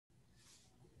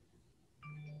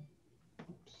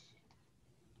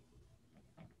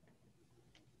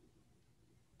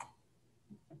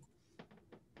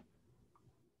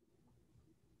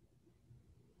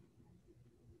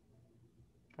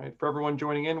All right, for everyone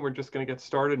joining in, we're just going to get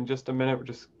started in just a minute. We're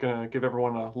just going to give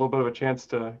everyone a little bit of a chance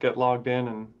to get logged in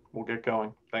and we'll get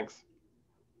going. Thanks.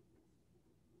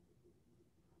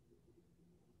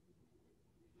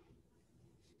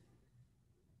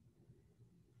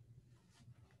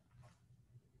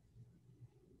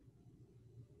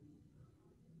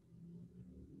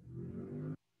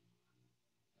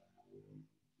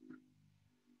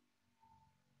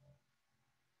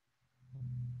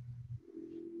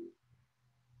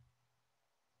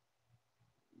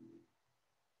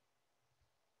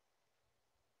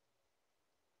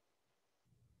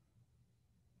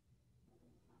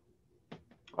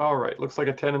 All right, looks like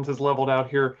attendance is leveled out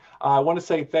here. I want to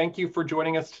say thank you for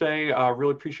joining us today.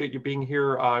 Really appreciate you being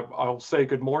here. I'll say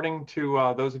good morning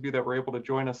to those of you that were able to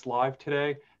join us live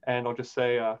today. And I'll just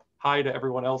say hi to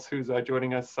everyone else who's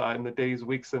joining us in the days,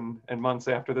 weeks, and months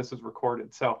after this is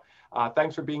recorded. So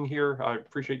thanks for being here. I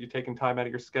appreciate you taking time out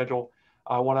of your schedule.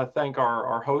 I want to thank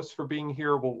our hosts for being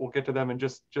here. We'll get to them in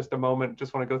just a moment.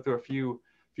 Just want to go through a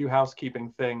few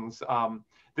housekeeping things.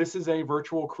 This is a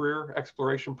virtual career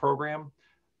exploration program.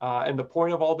 And the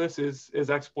point of all this is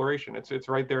exploration. It's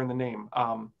right there in the name.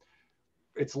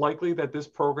 It's likely that this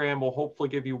program will hopefully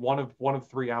give you one of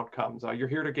three outcomes. You're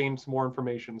here to gain some more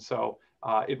information, so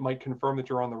it might confirm that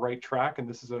you're on the right track and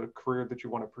this is a career that you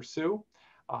want to pursue.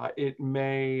 It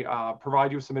may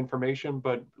provide you with some information,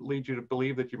 but lead you to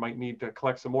believe that you might need to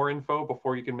collect some more info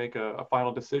before you can make a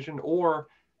final decision. Or,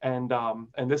 and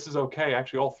this is okay.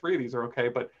 Actually, all three of these are okay,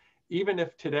 but even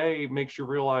if today makes you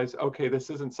realize, okay, this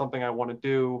isn't something I want to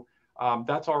do,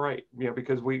 that's all right,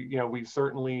 because we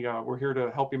certainly we're here to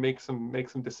help you make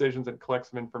some decisions and collect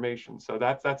some information. So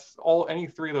that's all. Any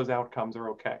three of those outcomes are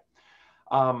okay.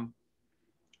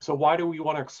 So why do we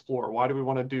want to explore? Why do we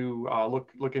want to do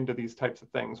look into these types of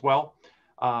things? Well,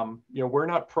 we're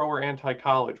not pro or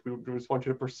anti-college. We just want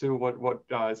you to pursue what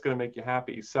is going to make you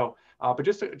happy. So, but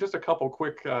just a couple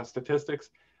quick statistics.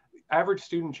 Average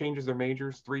student changes their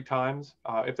majors 3 times.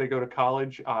 If they go to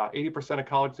college, 80% of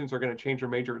college students are going to change their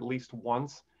major at least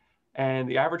once. And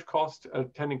the average cost of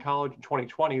attending college in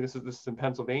 2020, this is in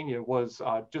Pennsylvania, was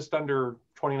just under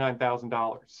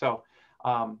 $29,000. So a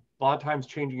lot of times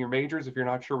changing your majors, if you're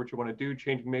not sure what you want to do,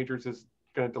 changing majors is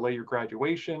going to delay your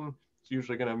graduation. It's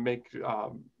usually going to make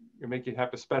you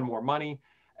have to spend more money.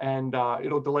 And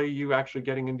it'll delay you actually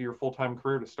getting into your full-time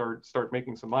career to start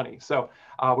making some money. So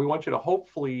we want you to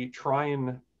hopefully try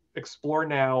and explore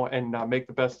now and make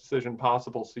the best decision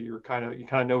possible, so you kind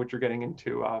of know what you're getting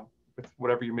into with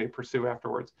whatever you may pursue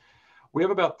afterwards. We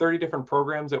have about 30 different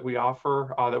programs that we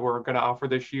offer that we're going to offer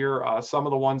this year. Some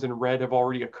of the ones in red have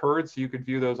already occurred, so you could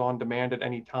view those on demand at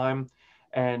any time.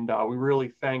 And we really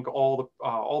thank all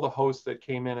the hosts that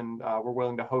came in and were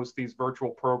willing to host these virtual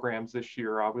programs this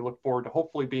year. We look forward to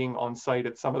hopefully being on site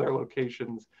at some of their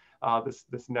locations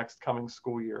this next coming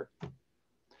school year.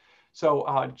 So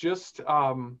just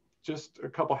a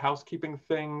couple housekeeping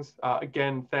things.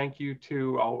 Again, thank you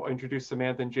to, I'll introduce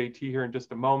Samantha and JT here in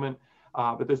just a moment.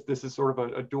 But this is sort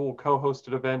of a dual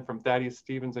co-hosted event from Thaddeus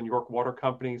Stevens and York Water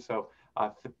Company. So a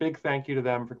big thank you to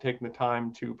them for taking the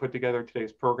time to put together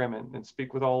today's program and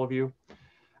speak with all of you.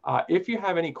 If you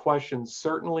have any questions,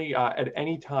 certainly at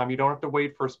any time, you don't have to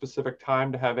wait for a specific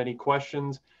time to have any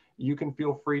questions. You can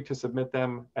feel free to submit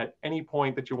them at any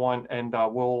point that you want, and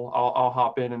I'll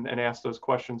hop in and ask those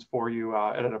questions for you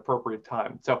at an appropriate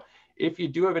time. So if you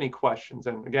do have any questions,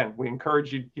 and again, we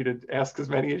encourage you to ask as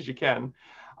many as you can,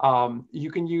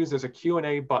 you can use, there's a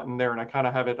Q&A button there, and I kind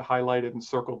of have it highlighted and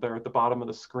circled there at the bottom of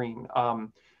the screen.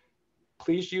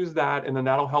 Please use that, and then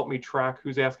that'll help me track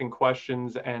who's asking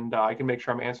questions, and I can make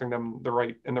sure I'm answering them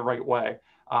in the right way.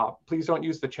 Please don't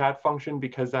use the chat function,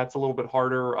 because that's a little bit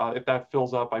harder. If that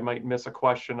fills up, I might miss a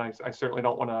question. I certainly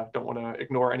don't want to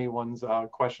ignore anyone's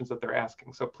questions that they're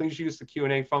asking. So please use the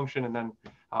Q&A function, and then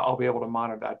I'll be able to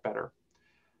monitor that better.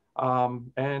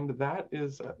 And that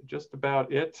is just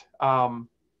about it.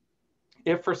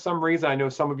 If for some reason, I know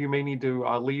some of you may need to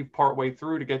leave partway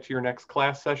through to get to your next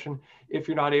class session. If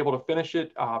you're not able to finish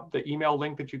it, the email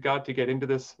link that you got to get into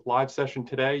this live session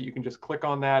today, you can just click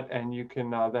on that, and you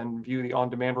can then view the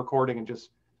on-demand recording and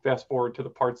just fast forward to the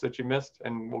parts that you missed,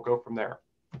 and we'll go from there.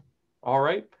 All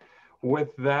right. With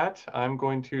that, I'm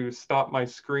going to stop my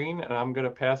screen, and I'm going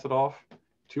to pass it off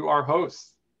to our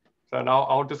hosts. So now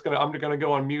I'm going to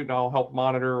go on mute, and I'll help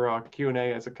monitor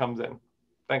Q&A as it comes in.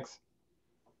 Thanks.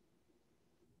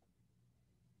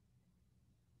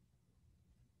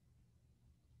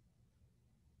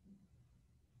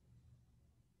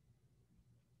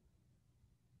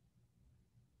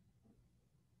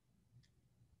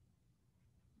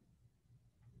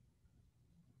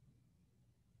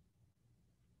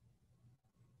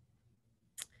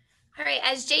 right,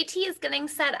 as JT is getting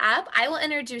set up, I will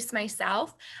introduce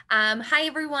myself. Hi,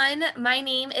 everyone. My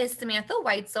name is Samantha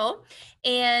Weitzel,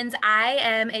 and I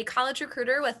am a college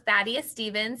recruiter with Thaddeus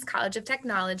Stevens College of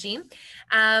Technology.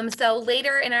 So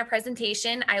later in our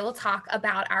presentation, I will talk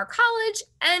about our college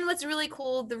and what's really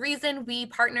cool. The reason we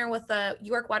partner with the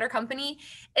York Water Company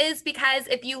is because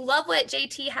if you love what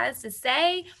JT has to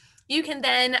say, you can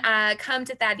then come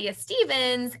to Thaddeus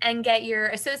Stevens and get your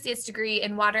associate's degree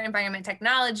in water environment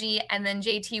technology, and then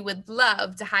JT would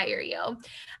love to hire you.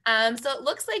 So it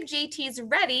looks like JT's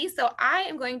ready, so I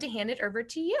am going to hand it over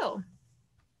to you.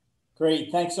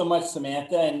 Great, thanks so much,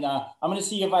 Samantha. And I'm going to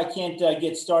see if I can't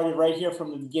get started right here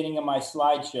from the beginning of my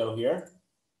slideshow here.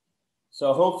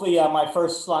 So hopefully my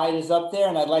first slide is up there,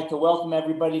 and I'd like to welcome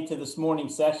everybody to this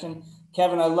morning's session.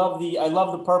 Kevin, I love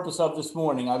the purpose of this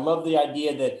morning. I love the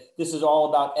idea that this is all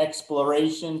about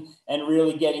exploration and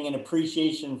really getting an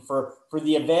appreciation for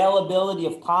the availability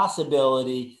of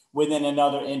possibility within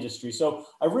another industry. So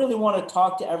I really want to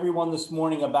talk to everyone this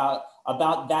morning about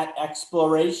that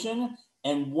exploration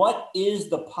and what is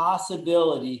the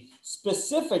possibility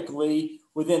specifically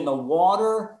within the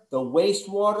water, the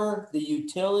wastewater, the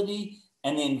utility,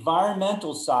 and the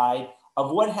environmental side of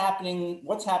what's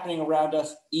happening around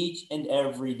us each and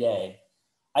every day.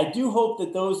 I do hope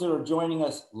that those that are joining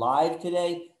us live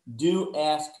today do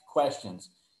ask questions.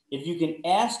 If you can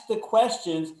ask the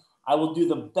questions, I will do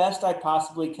the best I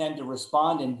possibly can to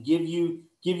respond and give you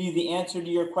the answer to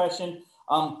your question.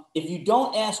 If you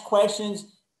don't ask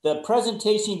questions, the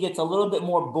presentation gets a little bit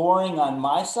more boring on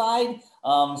my side.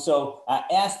 So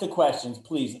ask the questions,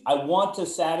 please. I want to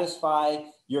satisfy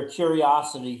your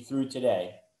curiosity through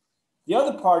today. The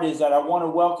other part is that I want to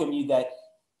welcome you that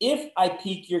if I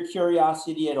pique your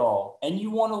curiosity at all, and you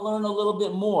want to learn a little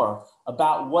bit more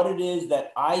about what it is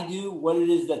that I do, what it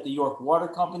is that the York Water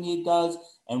Company does,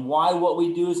 and why what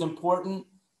we do is important,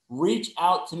 reach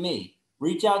out to me.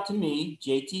 Reach out to me,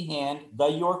 JT Hand, the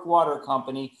York Water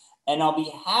Company, and I'll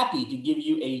be happy to give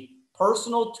you a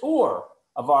personal tour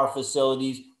of our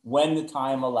facilities when the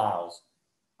time allows.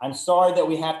 I'm sorry that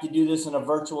we have to do this in a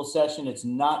virtual session. It's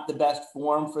not the best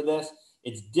forum for this.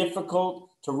 It's difficult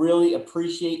to really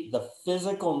appreciate the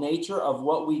physical nature of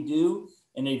what we do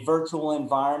in a virtual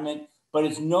environment, but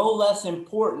it's no less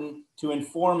important to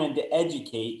inform and to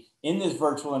educate in this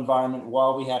virtual environment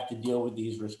while we have to deal with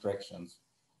these restrictions.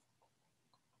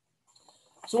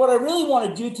 So what I really want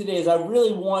to do today is I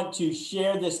really want to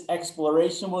share this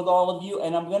exploration with all of you,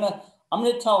 and I'm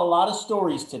gonna tell a lot of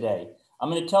stories today. I'm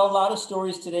going to tell a lot of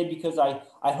stories today because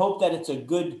I hope that it's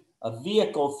a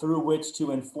vehicle through which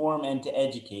to inform and to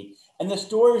educate. And the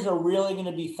stories are really going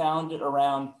to be founded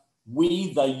around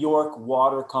we, the York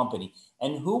Water Company,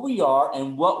 and who we are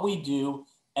and what we do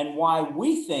and why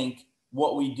we think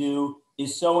what we do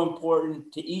is so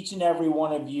important to each and every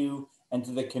one of you and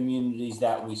to the communities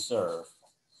that we serve.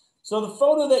 So the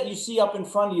photo that you see up in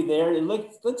front of you there, it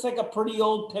looks like a pretty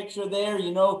old picture there,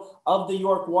 you know, of the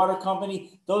York Water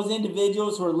Company. Those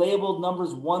individuals who are labeled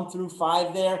numbers 1 through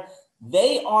 5 there,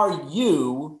 they are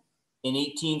you in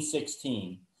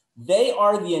 1816. They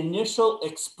are the initial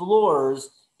explorers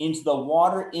into the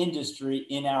water industry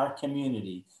in our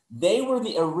community. They were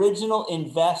the original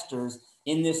investors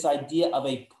in this idea of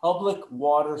a public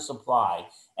water supply.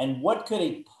 And what could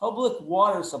a public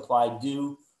water supply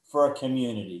do for a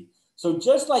community? So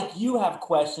just like you have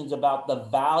questions about the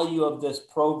value of this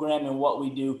program and what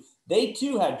we do, they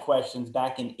too had questions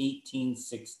back in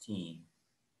 1816.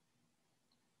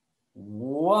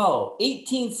 Whoa,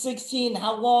 1816,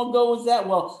 how long ago was that?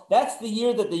 Well, that's the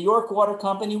year that the York Water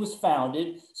Company was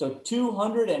founded. So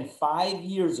 205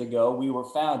 years ago, we were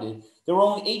founded. There were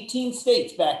only 18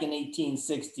 states back in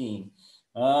 1816.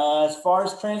 As far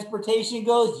as transportation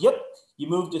goes, yep, you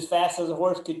moved as fast as a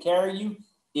horse could carry you.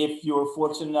 If you were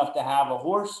fortunate enough to have a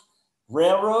horse,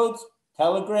 railroads,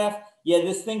 telegraph. Yeah,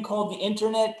 this thing called the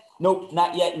internet, nope,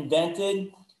 not yet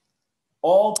invented.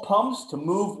 All pumps to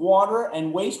move water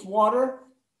and wastewater,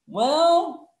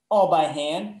 well, all by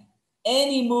hand.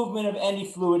 Any movement of any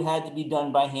fluid had to be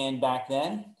done by hand back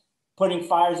then. Putting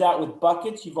fires out with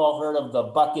buckets, you've all heard of the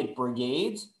bucket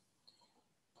brigades.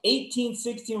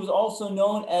 1816 was also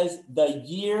known as the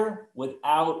year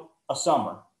without a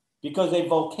summer, because a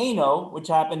volcano, which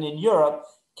happened in Europe,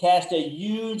 cast a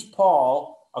huge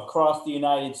pall across the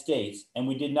United States, and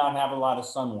we did not have a lot of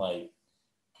sunlight.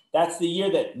 That's the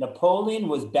year that Napoleon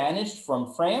was banished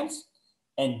from France,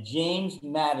 and James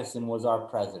Madison was our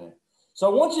president. So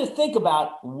I want you to think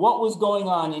about what was going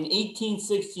on in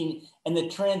 1816 and the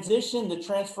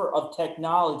transfer of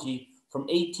technology from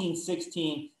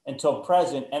 1816 until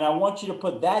present. And I want you to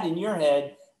put that in your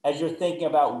head as you're thinking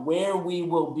about where we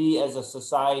will be as a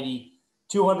society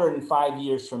 205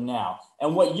 years from now,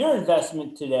 and what your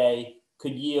investment today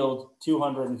could yield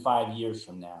 205 years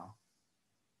from now.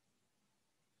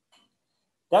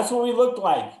 That's what we looked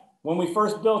like when we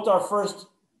first built our first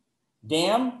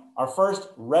dam, our first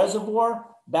reservoir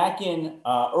back in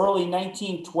early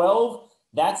 1912.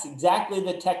 That's exactly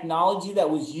the technology that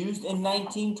was used in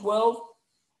 1912.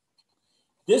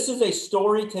 This is a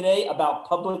story today about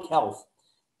public health.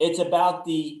 It's about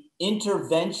the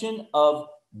intervention of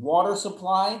water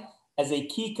supply as a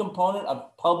key component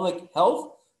of public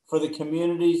health for the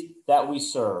communities that we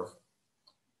serve.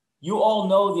 You all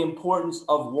know the importance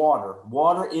of water.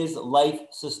 Water is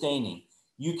life-sustaining.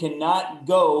 You cannot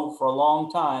go for a long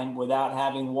time without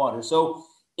having water. So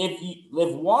if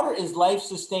water is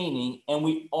life-sustaining and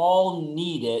we all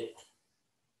need it,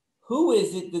 who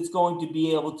is it that's going to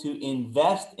be able to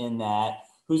invest in that?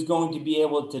 Who's going to be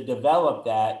able to develop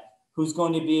that? Who's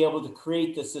going to be able to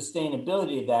create the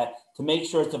sustainability of that to make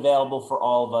sure it's available for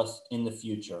all of us in the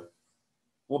future?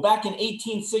 Well, back in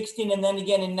 1816 and then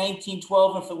again in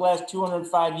 1912 and for the last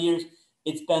 205 years,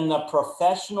 it's been the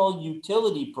professional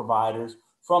utility providers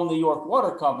from the York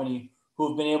Water Company who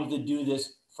have been able to do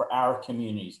this for our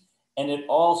communities. And it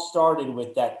all started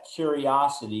with that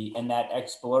curiosity and that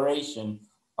exploration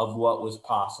of what was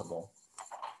possible.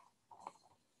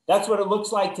 That's what it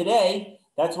looks like today.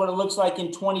 That's what it looks like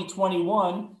in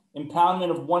 2021,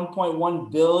 impoundment of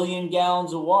 1.1 billion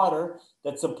gallons of water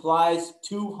that supplies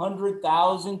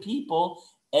 200,000 people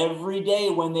every day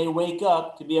when they wake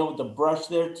up to be able to brush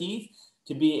their teeth,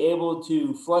 to be able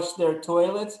to flush their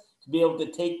toilets, to be able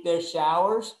to take their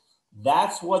showers.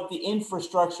 That's what the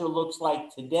infrastructure looks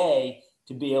like today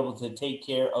to be able to take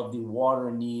care of the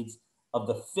water needs of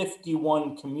the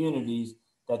 51 communities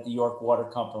that the York Water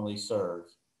Company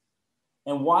serves.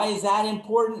 And why is that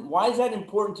important? Why is that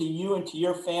important to you and to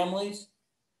your families?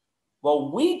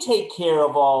 Well, we take care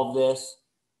of all this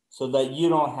so that you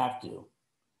don't have to.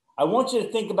 I want you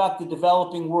to think about the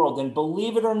developing world, and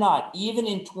believe it or not, even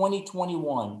in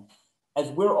 2021, as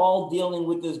we're all dealing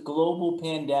with this global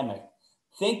pandemic,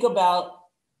 think about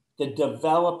the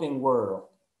developing world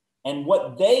and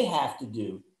what they have to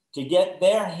do to get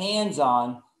their hands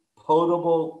on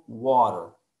potable water.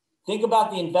 Think about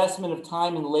the investment of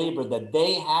time and labor that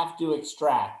they have to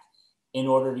extract in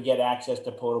order to get access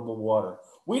to potable water.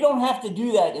 We don't have to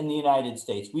do that in the United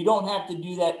States. We don't have to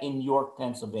do that in York,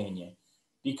 Pennsylvania,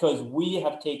 because we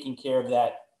have taken care of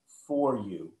that for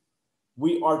you.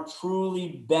 We are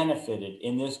truly benefited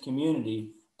in this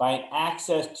community by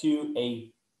access to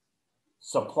a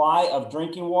supply of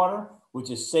drinking water,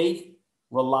 which is safe,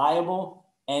 reliable,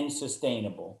 and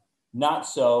sustainable. Not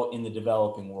so in the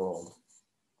developing world.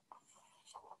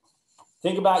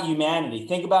 Think about humanity.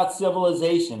 Think about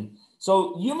civilization.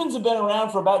 So humans have been around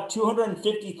for about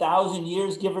 250,000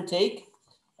 years, give or take.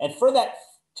 And for that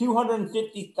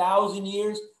 250,000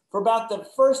 years, for about the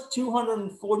first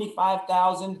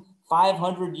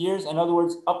 245,500 years, in other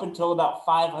words, up until about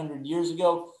 500 years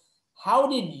ago, how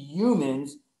did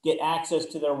humans get access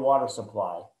to their water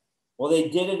supply? Well, they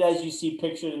did it as you see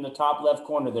pictured in the top left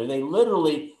corner there. They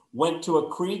literally went to a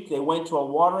creek, they went to a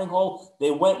watering hole, they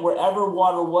went wherever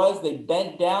water was, they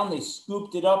bent down, they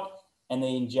scooped it up, and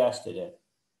they ingested it.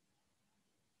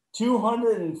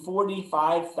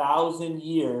 245,000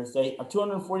 years they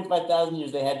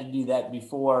had to do that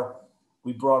before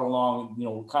we brought along,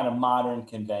 kind of modern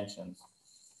conventions.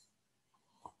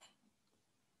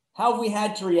 How have we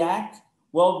had to react?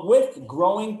 Well, with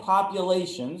growing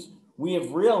populations, we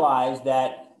have realized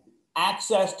that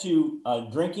access to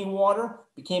drinking water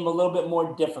became a little bit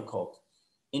more difficult.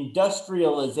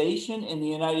 Industrialization in the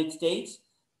United States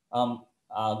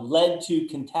led to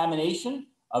contamination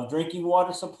of drinking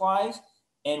water supplies,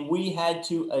 and we had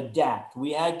to adapt.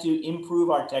 We had to improve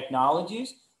our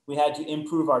technologies, we had to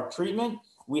improve our treatment,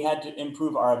 we had to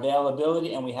improve our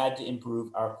availability, and we had to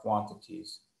improve our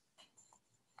quantities.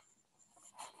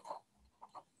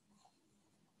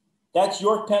 That's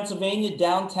York, Pennsylvania,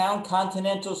 downtown,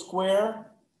 Continental Square,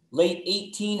 late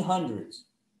 1800s.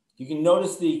 You can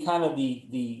notice the kind of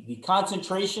the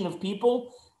concentration of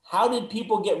people. How did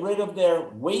people get rid of their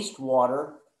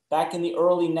wastewater back in the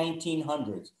early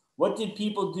 1900s? What did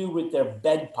people do with their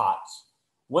bed pots?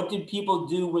 What did people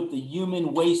do with the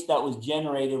human waste that was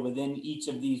generated within each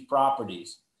of these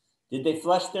properties? Did they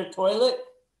flush their toilet?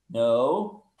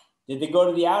 No. Did they go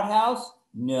to the outhouse?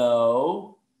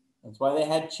 No. That's why they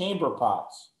had chamber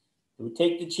pots. They would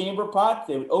take the chamber pot,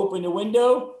 they would open the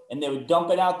window, and they would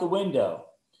dump it out the window.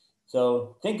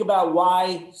 So think about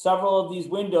why several of these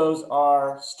windows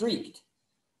are streaked.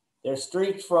 They're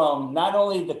streaked from not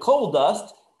only the coal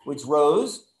dust, which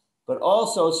rose, but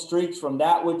also streaks from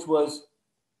that which was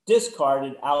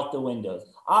discarded out the windows.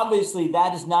 Obviously,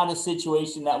 that is not a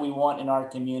situation that we want in our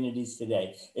communities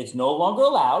today. It's no longer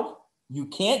allowed. You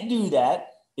can't do that.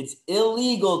 It's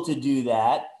illegal to do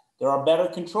that. There are better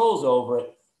controls over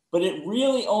it. But it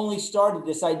really only started,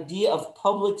 this idea of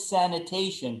public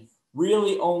sanitation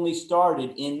really only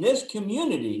started in this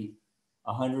community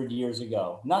 100 years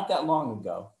ago, not that long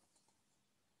ago.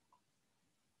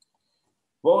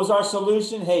 What was our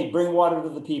solution? Hey, bring water to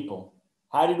the people.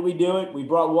 How did we do it? We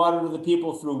brought water to the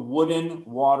people through wooden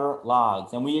water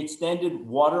logs, and we extended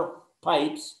water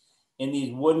pipes in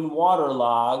these wooden water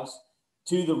logs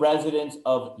to the residents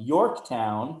of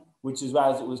Yorktown, which is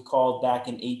as it was called back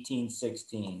in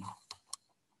 1816.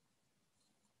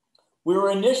 We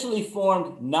were initially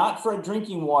formed not for a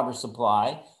drinking water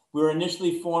supply. We were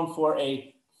initially formed for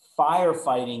a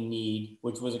firefighting need,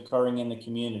 which was occurring in the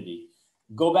community.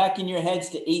 Go back in your heads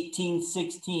to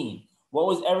 1816. What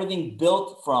was everything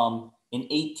built from in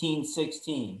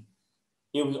 1816?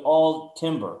 It was all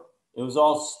timber. It was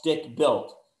all stick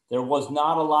built. There was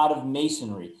not a lot of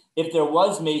masonry. If there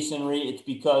was masonry, it's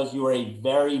because you were a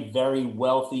very, very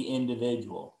wealthy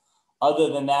individual.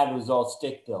 Other than that, it was all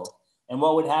stick built. And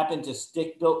what would happen to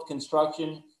stick built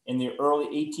construction in the early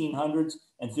 1800s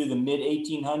and through the mid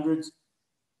 1800s?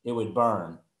 It would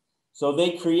burn. So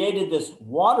they created this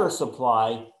water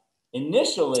supply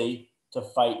initially to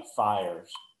fight fires.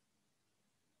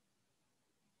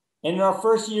 And in our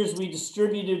first years, we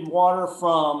distributed water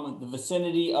from the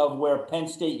vicinity of where Penn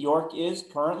State York is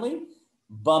currently,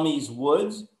 Bummy's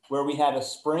Woods, where we had a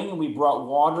spring, and we brought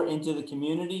water into the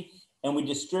community, and we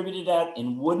distributed that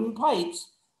in wooden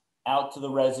pipes out to the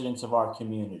residents of our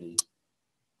community.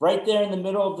 Right there in the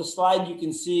middle of the slide, you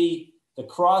can see the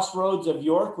crossroads of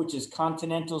York, which is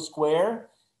Continental Square.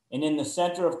 And in the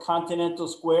center of Continental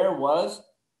Square was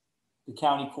the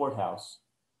county courthouse.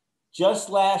 Just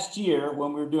last year,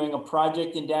 when we were doing a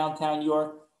project in downtown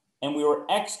York, and we were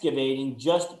excavating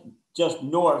just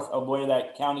north of where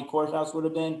that county courthouse would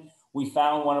have been, we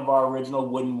found one of our original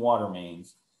wooden water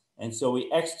mains. And so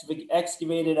we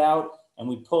excavated out, and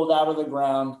we pulled out of the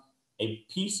ground a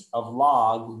piece of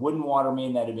log, wooden water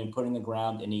main that had been put in the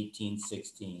ground in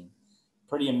 1816.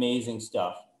 Pretty amazing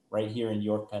stuff right here in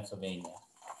York, Pennsylvania.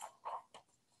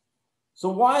 So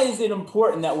why is it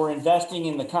important that we're investing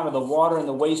in the kind of the water and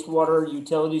the wastewater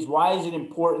utilities? Why is it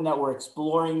important that we're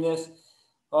exploring this?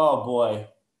 Oh boy,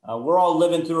 we're all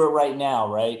living through it right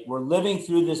now, right? We're living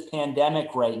through this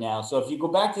pandemic right now. So if you go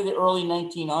back to the early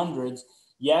 1900s,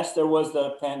 yes, there was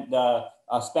the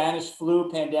Spanish flu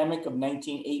pandemic of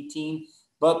 1918,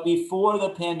 but before the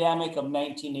pandemic of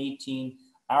 1918,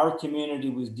 our community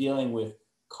was dealing with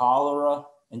cholera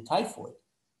and typhoid.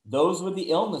 Those were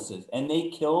the illnesses, and they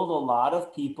killed a lot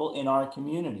of people in our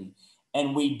community,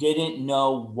 and we didn't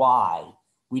know why.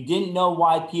 We didn't know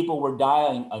why people were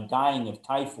dying of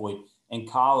typhoid and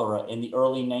cholera in the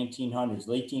early 1900s,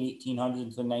 late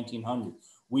 1800s to 1900s.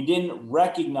 We didn't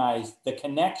recognize the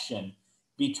connection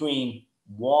between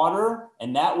water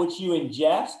and that which you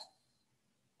ingest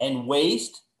and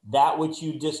waste, that which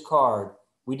you discard.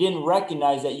 We didn't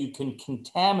recognize that you can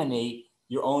contaminate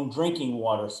your own drinking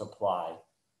water supply.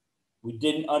 We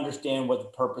didn't understand what the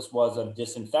purpose was of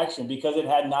disinfection because it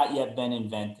had not yet been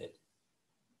invented.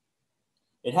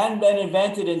 It hadn't been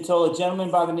invented until a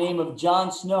gentleman by the name of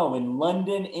John Snow in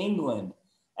London, England,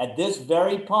 at this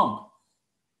very pump,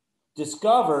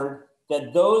 discovered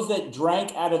that those that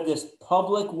drank out of this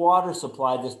public water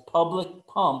supply, this public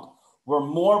pump, were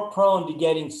more prone to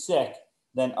getting sick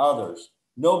than others.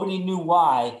 Nobody knew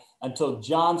why until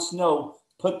John Snow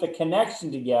put the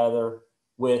connection together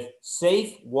with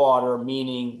safe water,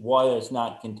 meaning water that's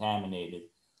not contaminated.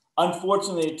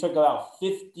 Unfortunately, it took about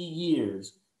 50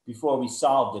 years before we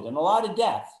solved it, and a lot of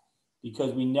deaths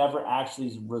because we never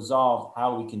actually resolved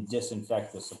how we can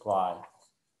disinfect the supply.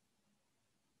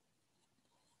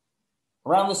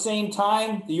 Around the same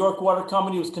time, the York Water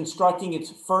Company was constructing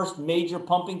its first major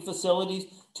pumping facilities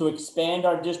to expand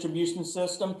our distribution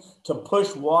system, to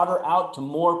push water out to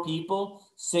more people,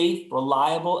 safe,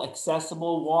 reliable,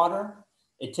 accessible water.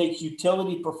 It takes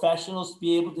utility professionals to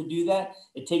be able to do that.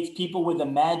 It takes people with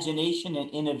imagination and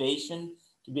innovation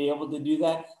to be able to do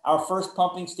that. Our first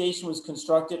pumping station was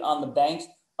constructed on the banks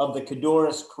of the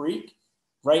Codorus Creek,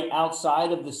 right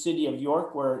outside of the city of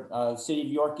York, where the city of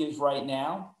York is right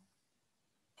now.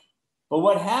 But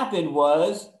what happened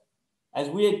was, as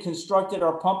we had constructed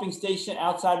our pumping station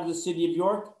outside of the city of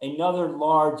York, another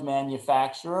large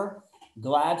manufacturer,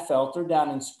 Gladfelter down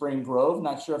in Spring Grove,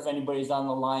 not sure if anybody's on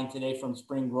the line today from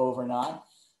Spring Grove or not,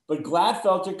 but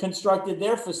Gladfelter constructed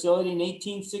their facility in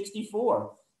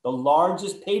 1864. the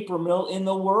largest paper mill in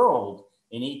the world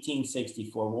in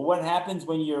 1864. Well, what happens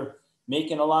when you're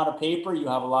making a lot of paper? You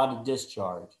have a lot of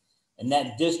discharge. And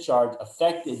that discharge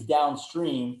affected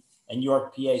downstream in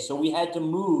York, PA. So we had to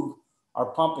move our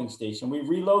pumping station. We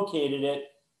relocated it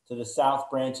to the south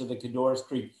branch of the Codorus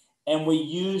Creek. And we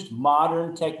used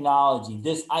modern technology,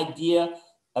 this idea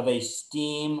of a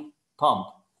steam pump.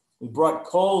 We brought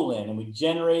coal in and we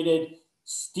generated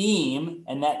steam,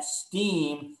 and that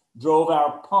steam drove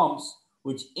our pumps,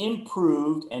 which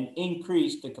improved and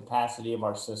increased the capacity of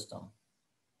our system.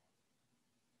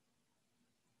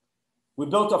 We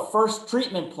built a first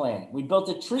treatment plant. We built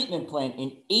a treatment plant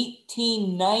in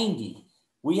 1890.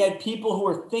 We had people who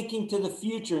were thinking to the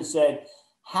future and said,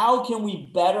 how can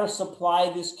we better supply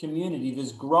this community,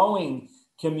 this growing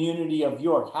community of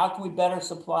York? How can we better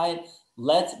supply it?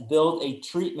 Let's build a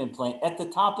treatment plant at the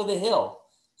top of the hill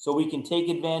so we can take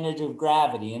advantage of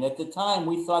gravity. And at the time,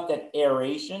 we thought that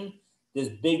aeration, this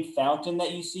big fountain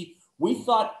that you see, we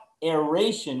thought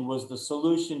aeration was the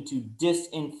solution to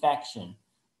disinfection.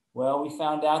 Well, we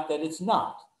found out that it's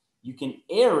not. You can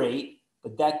aerate,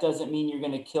 but that doesn't mean you're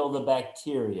going to kill the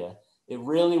bacteria. It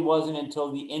really wasn't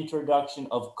until the introduction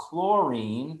of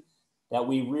chlorine that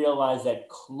we realized that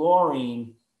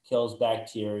chlorine kills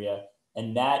bacteria,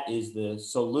 and that is the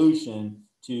solution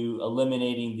to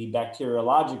eliminating the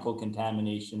bacteriological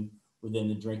contamination within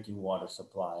the drinking water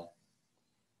supply.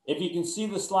 If you can see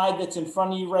the slide that's in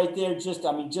front of you right there, just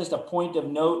a point of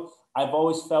note, I've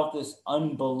always felt this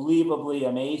unbelievably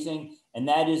amazing, and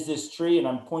that is this tree, and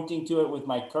I'm pointing to it with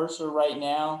my cursor right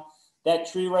now. That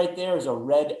tree right there is a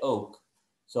red oak.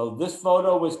 So this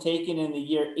photo was taken in the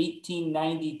year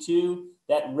 1892.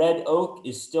 That red oak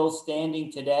is still standing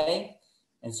today.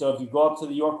 And so if you go up to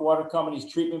the York Water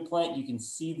Company's treatment plant, you can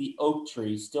see the oak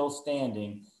tree still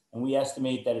standing. And we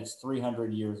estimate that it's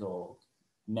 300 years old.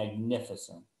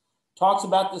 Magnificent. Talks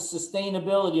about the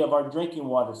sustainability of our drinking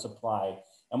water supply.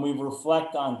 And we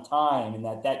reflect on time and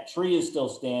that tree is still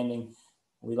standing.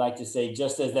 We like to say,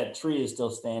 just as that tree is still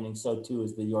standing, so too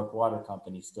is the York Water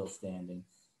Company still standing,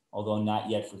 although not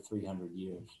yet for 300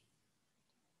 years.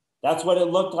 That's what it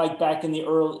looked like back in the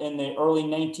early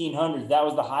 1900s. That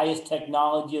was the highest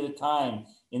technology of the time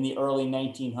in the early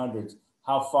 1900s.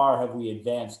 How far have we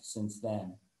advanced since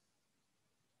then?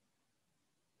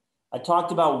 I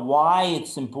talked about why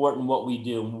it's important what we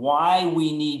do, why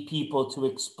we need people to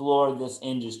explore this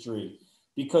industry,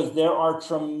 because there are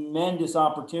tremendous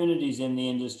opportunities in the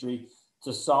industry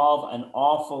to solve an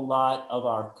awful lot of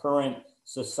our current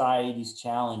society's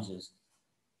challenges.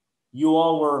 You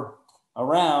all were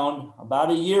around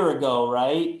about a year ago,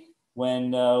 right?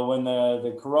 When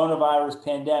the coronavirus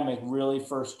pandemic really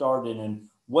first started. And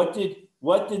what did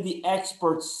the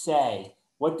experts say?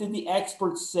 What did the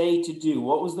experts say to do?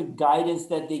 What was the guidance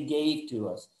that they gave to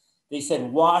us? They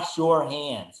said, wash your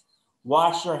hands,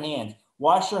 wash your hands,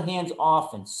 wash your hands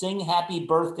often, sing happy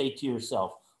birthday to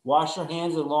yourself. Wash your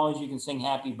hands as long as you can sing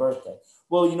happy birthday.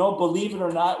 Well, you know, believe it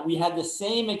or not, we had the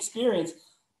same experience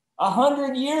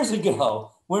 100 years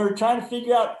ago. We were trying to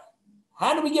figure out,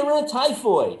 how do we get rid of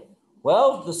typhoid?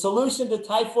 Well, the solution to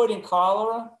typhoid and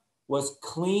cholera was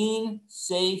clean,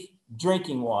 safe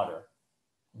drinking water.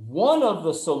 One of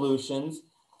the solutions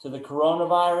to the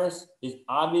coronavirus is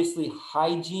obviously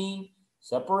hygiene,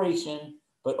 separation,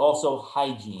 but also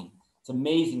hygiene. It's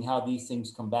amazing how these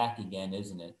things come back again,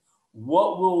 isn't it?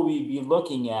 What will we be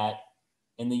looking at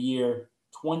in the year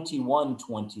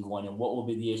 2121, and what will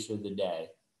be the issue of the day?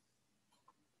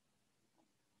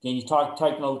 Again,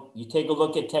 you take a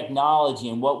look at technology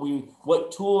and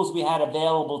what tools we had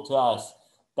available to us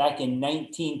back in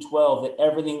 1912, that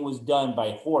everything was done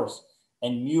by horse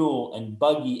and mule and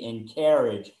buggy and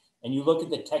carriage. And you look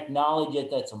at the technology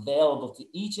that's available to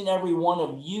each and every one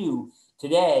of you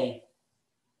today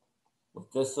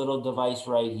with this little device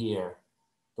right here,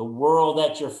 the world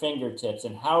at your fingertips.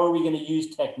 And how are we going to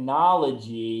use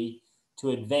technology to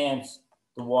advance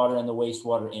the water and the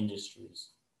wastewater industries?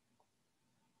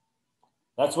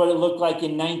 That's what it looked like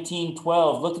in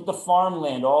 1912. Look at the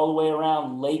farmland all the way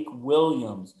around Lake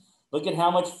Williams. Look at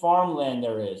how much farmland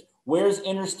there is. Where's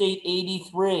Interstate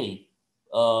 83?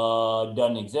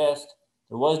 Doesn't exist.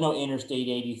 There was no Interstate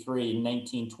 83 in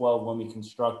 1912 when we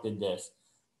constructed this.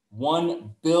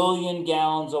 1 billion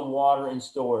gallons of water in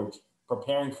storage,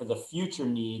 preparing for the future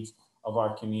needs of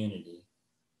our community.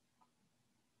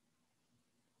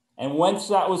 And once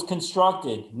that was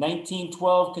constructed,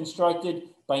 1912 constructed,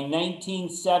 by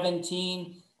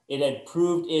 1917, it had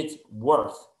proved its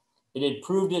worth. It had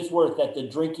proved its worth that the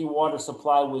drinking water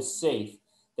supply was safe,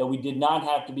 that we did not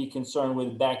have to be concerned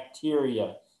with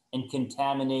bacteria and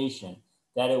contamination,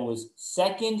 that it was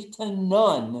second to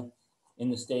none in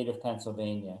the state of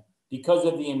Pennsylvania because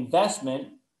of the investment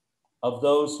of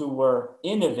those who were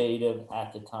innovative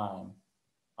at the time.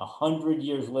 100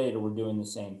 years later, we're doing the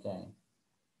same thing.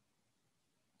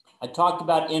 I talked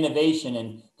about innovation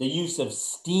and the use of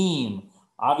steam.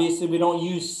 Obviously, we don't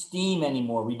use steam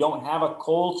anymore. We don't have a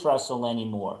coal trestle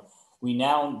anymore. We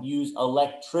now use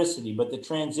electricity, but the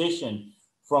transition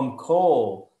from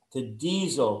coal to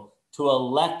diesel to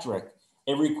electric,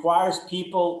 it requires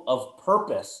people of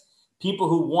purpose, people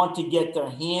who want to get their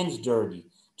hands dirty,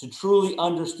 to truly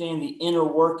understand the inner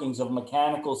workings of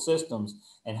mechanical systems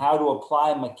and how to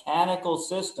apply mechanical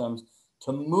systems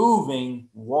to moving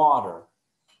water.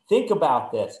 Think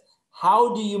about this.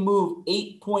 How do you move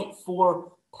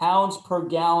 8.4 pounds per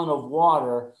gallon of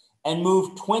water and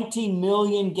move 20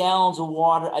 million gallons of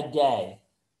water a day?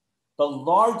 The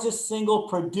largest single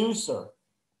producer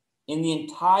in the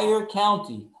entire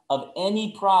county of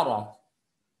any product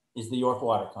is the York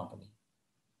Water Company.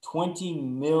 20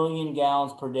 million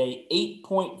gallons per day,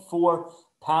 8.4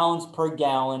 pounds per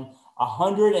gallon,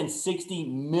 160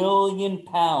 million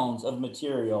pounds of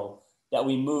material that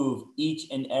we move each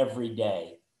and every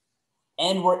day.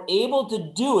 And we're able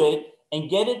to do it and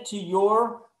get it to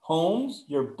your homes,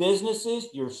 your businesses,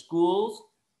 your schools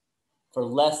for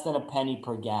less than a penny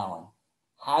per gallon.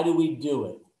 How do we do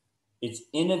it? It's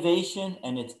innovation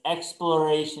and it's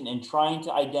exploration and trying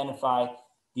to identify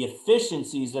the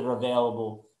efficiencies that are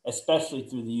available, especially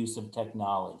through the use of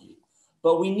technology.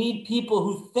 But we need people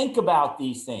who think about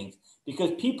these things,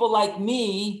 because people like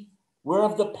me, we're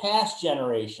of the past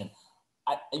generation.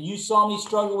 You saw me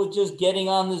struggle with just getting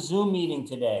on the Zoom meeting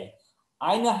today.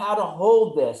 I know how to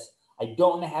hold this. I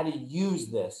don't know how to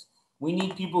use this. We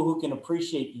need people who can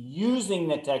appreciate using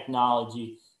the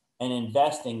technology and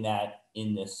investing that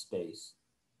in this space.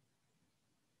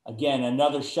 Again,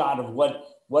 another shot of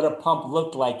what a pump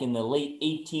looked like in the late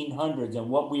 1800s and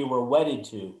what we were wedded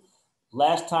to.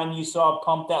 Last time you saw a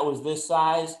pump that was this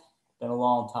size, been a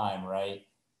long time, right?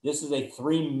 This is a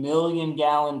 3 million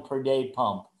gallon per day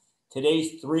pump.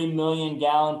 Today's 3 million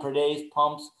gallon per day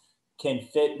pumps can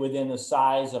fit within the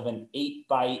size of an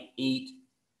 8x8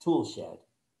 tool shed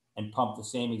and pump the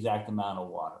same exact amount of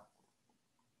water.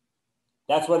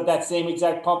 That's what that same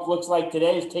exact pump looks like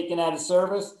today. It's taken out of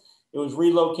service. It was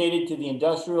relocated to the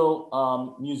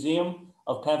Industrial Museum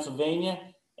of Pennsylvania,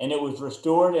 and it was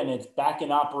restored, and it's back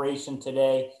in operation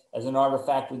today as an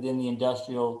artifact within the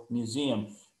Industrial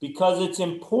Museum, because it's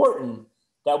important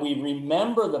that we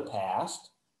remember the past,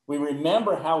 we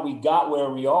remember how we got where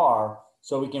we are,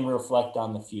 so we can reflect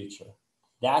on the future.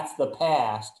 That's the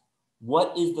past.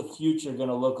 What is the future going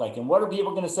to look like? And what are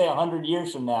people going to say 100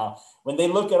 years from now when they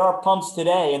look at our pumps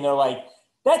today and they're like,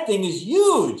 that thing is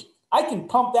huge. I can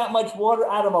pump that much water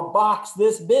out of a box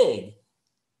this big.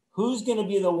 Who's going to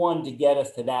be the one to get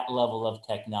us to that level of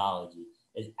technology?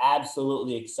 It's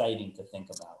absolutely exciting to think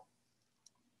about.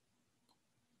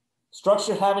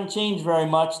 Structures haven't changed very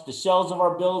much. The shells of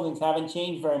our buildings haven't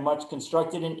changed very much.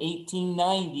 Constructed in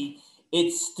 1890,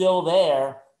 it's still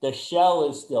there. The shell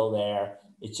is still there.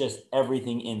 It's just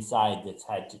everything inside that's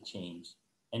had to change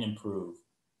and improve.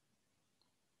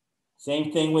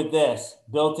 Same thing with this,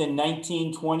 built in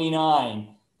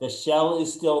 1929. The shell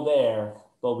is still there,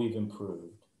 but we've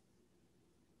improved.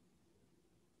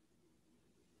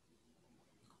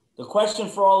 The question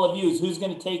for all of you is, who's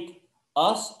going to take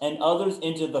us and others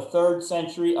into the 3rd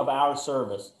century of our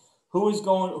service? Who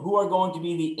are going to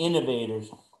be the innovators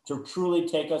to truly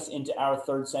take us into our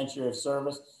 3rd century of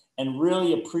service and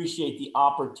really appreciate the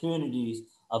opportunities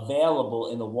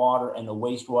available in the water and the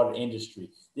wastewater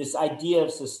industry? This idea of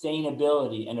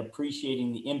sustainability and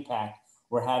appreciating the impact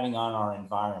we're having on our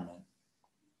environment.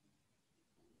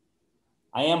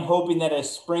 I am hoping that as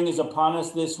spring is upon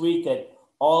us this week, that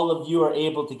all of you are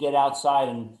able to get outside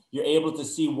and you're able to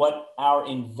see what our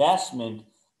investment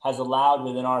has allowed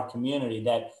within our community,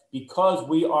 that because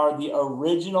we are the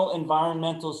original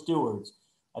environmental stewards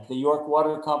at the York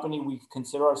Water Company, we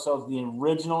consider ourselves the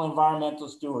original environmental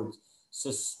stewards.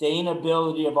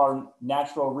 Sustainability of our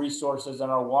natural resources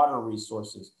and our water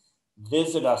resources.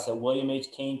 Visit us at William H.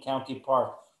 Kane County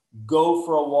Park. Go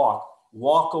for a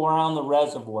walk around the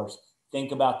reservoirs.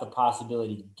 Think about the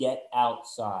possibility. Get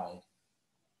outside.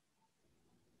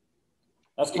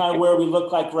 That's kind of where we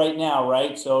look like right now,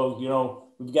 right? So, you know,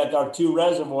 we've got our 2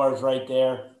 reservoirs right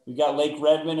there. We've got Lake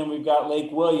Redmond and we've got Lake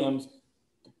Williams.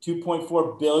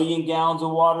 2.4 billion gallons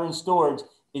of water in storage.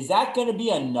 Is that going to be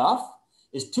enough?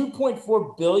 Is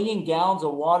 2.4 billion gallons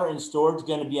of water in storage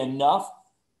going to be enough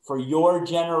for your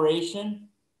generation?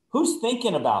 Who's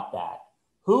thinking about that?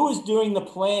 Who is doing the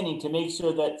planning to make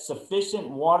sure that sufficient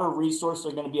water resources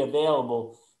are going to be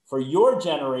available for your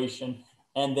generation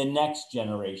and the next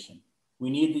generation? We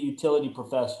need the utility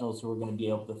professionals who are going to be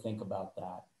able to think about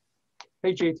that.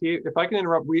 Hey, JT, if I can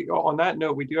interrupt, on that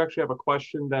note, we do actually have a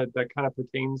question that kind of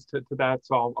pertains to that.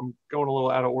 So I'm going a little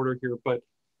out of order here, but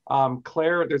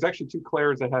Claire, there's actually two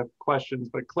Claires that have questions,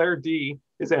 but Claire D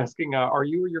is asking, are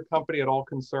you or your company at all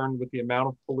concerned with the amount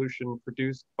of pollution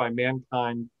produced by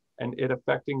mankind and it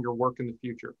affecting your work in the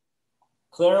future?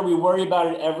 Claire, we worry about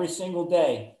it every single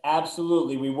day.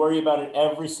 Absolutely. We worry about it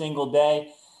every single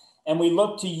day. And we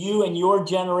look to you and your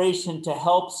generation to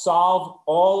help solve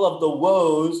all of the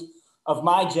woes of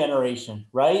my generation,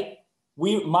 right?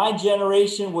 My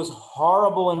generation was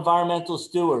horrible environmental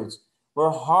stewards.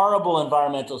 We're horrible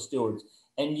environmental stewards.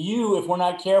 And you, if we're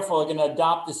not careful, are going to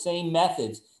adopt the same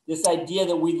methods. This idea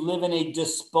that we live in a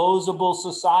disposable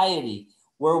society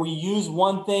where we use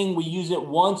one thing, we use it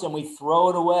once and we throw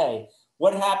it away.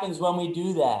 What happens when we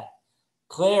do that?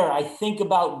 Claire, I think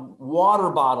about water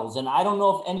bottles, and I don't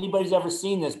know if anybody's ever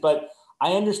seen this, but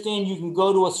I understand you can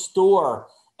go to a store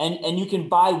and you can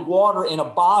buy water in a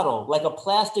bottle, like a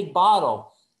plastic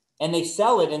bottle, and they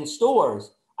sell it in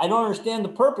stores. I don't understand the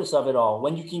purpose of it all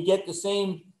when you can get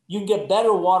you can get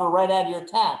better water right out of your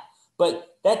tap.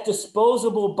 But that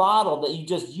disposable bottle that you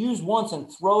just use once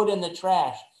and throw it in the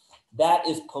trash, that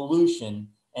is pollution.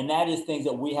 And that is things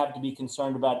that we have to be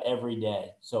concerned about every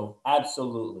day. So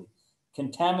absolutely.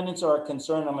 Contaminants are a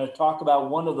concern. I'm going to talk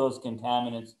about one of those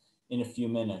contaminants in a few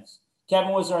minutes.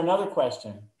 Kevin, was there another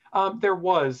question? There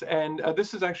was, and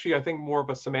this is actually, I think, more of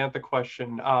a Samantha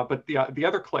question, but the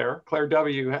other Claire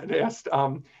W, had asked,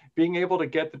 being able to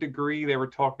get the degree they were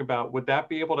talking about, would that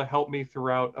be able to help me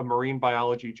throughout a marine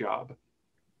biology job?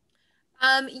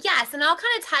 Yes, and I'll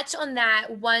kind of touch on that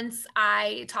once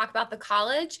I talk about the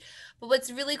college. But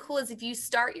what's really cool is if you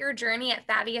start your journey at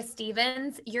Thaddeus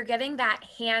Stevens, you're getting that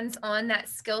hands-on, that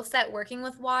skill set working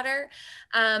with water.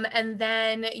 And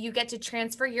then you get to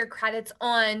transfer your credits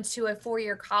on to a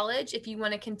four-year college if you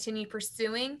want to continue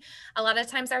pursuing. A lot of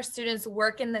times our students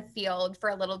work in the field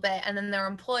for a little bit and then their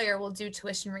employer will do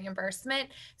tuition reimbursement.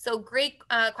 So great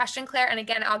question, Claire. And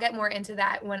again, I'll get more into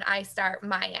that when I start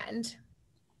my end.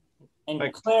 And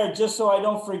Claire, just so I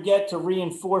don't forget to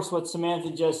reinforce what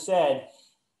Samantha just said,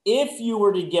 if you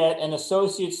were to get an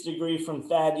associate's degree from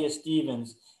Thaddeus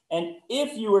Stevens, and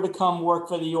if you were to come work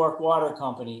for the York Water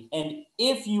Company, and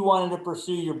if you wanted to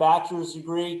pursue your bachelor's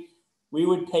degree, we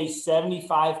would pay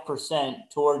 75%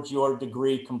 towards your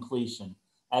degree completion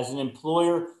as an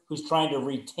employer who's trying to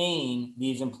retain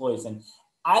these employees. And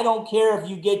I don't care if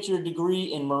you get your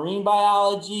degree in marine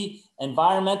biology,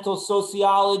 environmental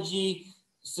sociology,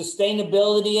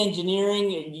 sustainability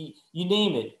engineering, you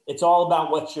name it. It's all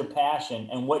about what's your passion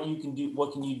and what you can do,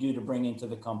 what can you do to bring into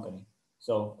the company.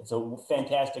 So it's a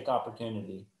fantastic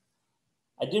opportunity.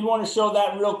 I did want to show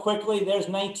that real quickly. There's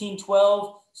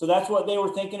 1912. So that's what they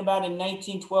were thinking about in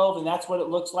 1912, and that's what it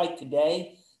looks like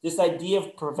today. This idea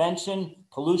of prevention,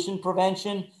 pollution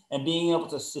prevention, and being able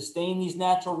to sustain these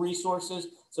natural resources.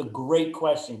 It's a great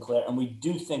question, Claire, and we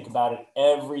do think about it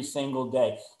every single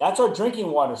day. That's our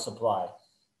drinking water supply.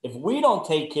 If we don't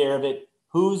take care of it,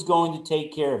 who's going to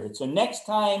take care of it? So next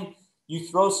time you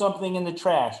throw something in the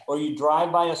trash or you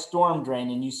drive by a storm drain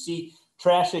and you see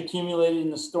trash accumulated in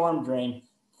the storm drain,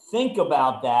 think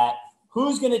about that.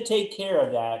 Who's going to take care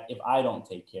of that if I don't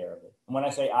take care of it? And when I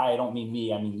say I don't mean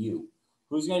me, I mean you.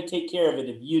 Who's going to take care of it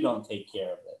if you don't take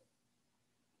care of it?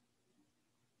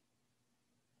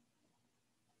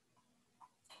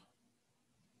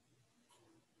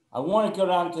 I want to go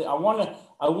down to, I want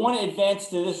to advance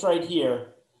to this right here.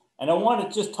 And I want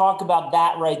to just talk about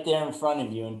that right there in front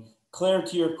of you. And Claire,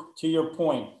 to your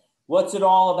point, what's it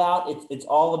all about? It's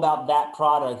all about that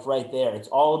product right there. It's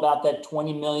all about that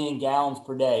 20 million gallons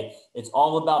per day. It's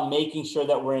all about making sure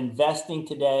that we're investing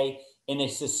today in a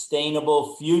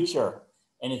sustainable future.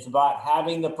 And it's about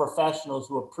having the professionals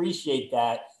who appreciate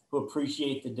that, who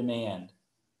appreciate the demand.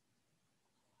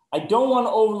 I don't want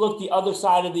to overlook the other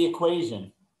side of the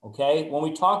equation. Okay, when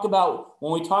we talk about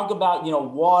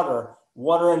water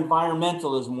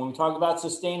environmentalism, when we talk about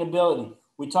sustainability,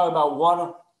 we talk about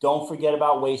water. Don't forget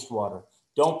about wastewater.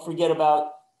 Don't forget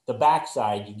about the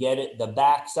backside. You get it? The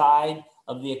backside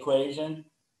of the equation.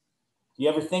 Do you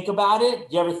ever think about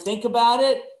it? Do you ever think about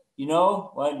it?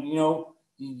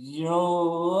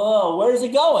 Where's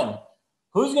it going?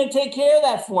 Who's going to take care of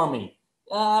that for me?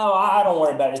 Oh, I don't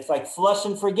worry about it. It's like flush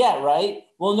and forget, right?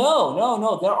 Well,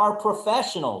 no. There are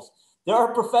professionals. There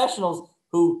are professionals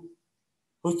who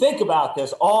think about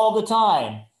this all the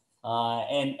time.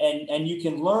 And you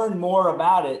can learn more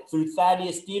about it through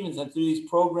Thaddeus Stevens and through these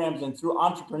programs and through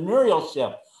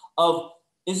entrepreneurship of,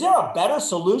 is there a better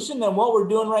solution than what we're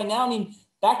doing right now? I mean,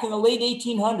 back in the late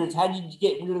 1800s, how did you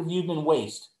get rid of human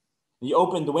waste? You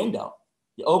opened the window.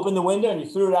 You opened the window and you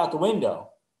threw it out the window.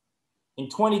 In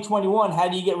 2021, how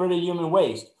do you get rid of human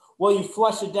waste? Well, you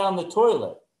flush it down the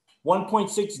toilet,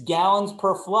 1.6 gallons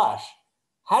per flush.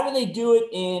 How do they do it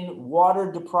in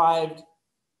water-deprived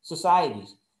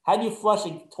societies? How do you flush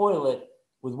a toilet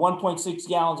with 1.6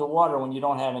 gallons of water when you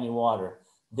don't have any water?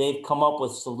 They've come up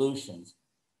with solutions.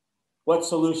 What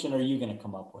solution are you going to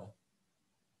come up with?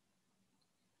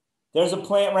 There's a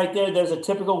plant right there. There's a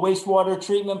typical wastewater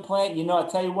treatment plant. You know, I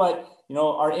tell you what, you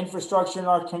know, our infrastructure in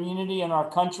our community and our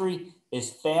country is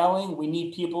failing. We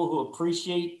need people who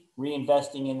appreciate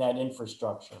reinvesting in that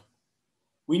infrastructure.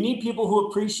 We need people who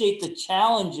appreciate the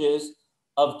challenges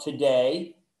of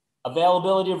today,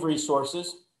 availability of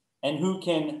resources, and who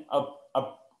can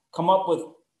come up with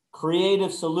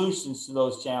creative solutions to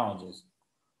those challenges.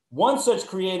 One such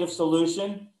creative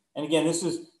solution, and again, this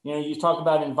is, you know, you talk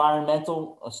about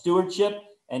environmental stewardship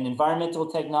and environmental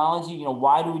technology. You know,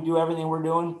 why do we do everything we're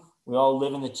doing? We all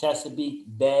live in the Chesapeake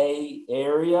Bay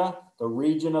area, the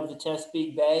region of the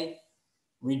Chesapeake Bay,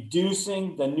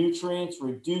 reducing the nutrients,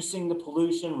 reducing the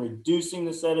pollution, reducing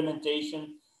the sedimentation.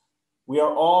 We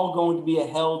are all going to be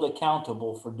held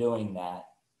accountable for doing that.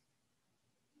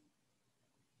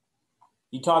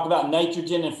 You talk about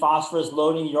nitrogen and phosphorus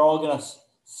loading. You're all going to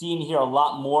see and hear a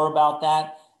lot more about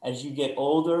that as you get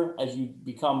older, as you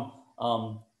become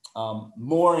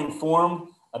more informed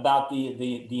about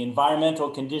the environmental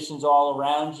conditions all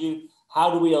around you.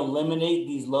 How do we eliminate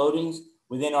these loadings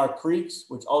within our creeks,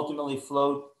 which ultimately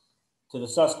flow to the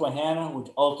Susquehanna,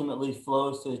 which ultimately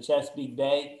flows to the Chesapeake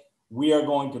Bay? We are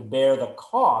going to bear the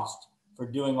cost for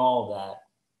doing all that.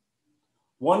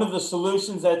 One of the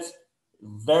solutions that's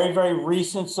very, very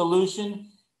recent solution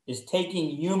is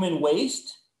taking human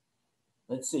waste.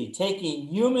 Let's see, taking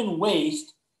human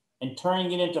waste and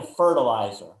turning it into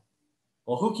fertilizer.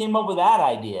 Well, who came up with that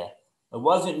idea? It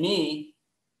wasn't me.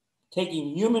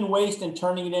 Taking human waste and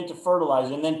turning it into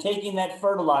fertilizer, and then taking that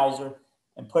fertilizer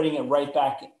and putting it right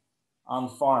back on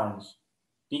farms.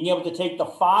 Being able to take the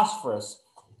phosphorus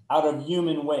out of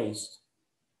human waste.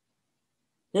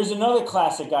 Here's another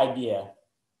classic idea.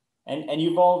 And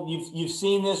you've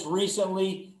seen this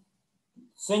recently.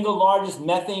 Single largest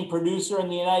methane producer in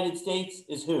the United States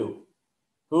is who?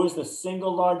 Who is the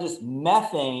single largest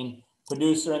methane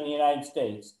producer in the United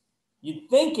States? You'd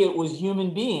think it was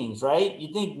human beings, right?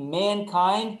 You'd think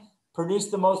mankind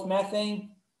produced the most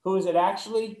methane. Who is it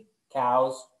actually?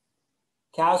 Cows.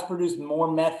 Cows produce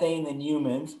more methane than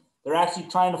humans. They're actually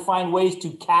trying to find ways to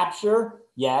capture,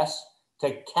 yes,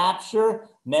 to capture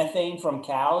methane from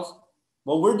cows.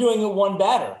 Well, we're doing it one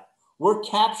better. We're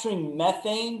capturing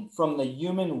methane from the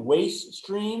human waste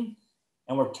stream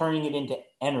and we're turning it into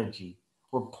energy.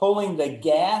 We're pulling the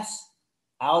gas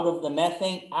out of the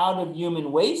methane, out of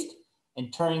human waste,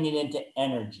 and turning it into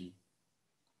energy.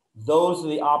 Those are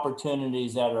the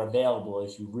opportunities that are available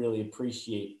as you really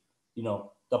appreciate, you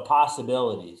know, the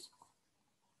possibilities.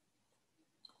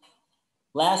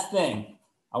 Last thing,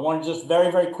 I want to just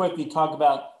very, very quickly talk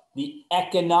about the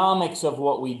economics of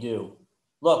what we do.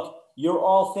 Look, you're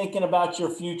all thinking about your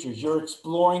futures. You're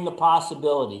exploring the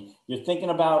possibility. You're thinking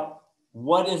about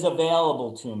what is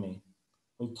available to me.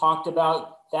 We've talked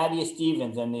about Thaddeus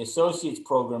Stevens and the Associates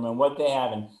program and what they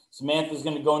have. And Samantha's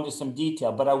going to go into some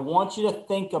detail. But I want you to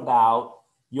think about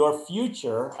your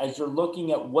future as you're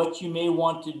looking at what you may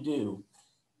want to do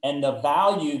and the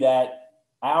value that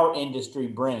our industry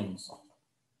brings.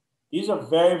 These are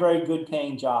very, very good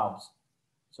paying jobs.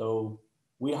 So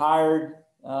we hired,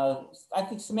 I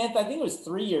think, Samantha, I think it was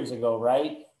 3 years ago,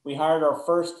 right? We hired our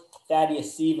first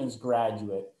Thaddeus Stevens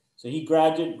graduate. So he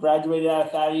graduated out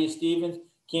of Thaddeus Stevens,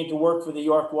 came to work for the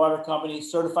York Water Company,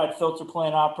 certified filter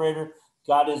plant operator,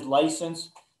 got his license,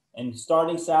 and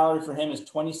starting salary for him is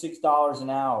 $26 an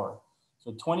hour.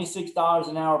 So $26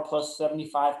 an hour plus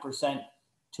 75%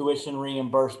 tuition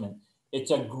reimbursement.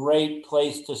 It's a great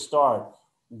place to start.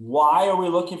 Why are we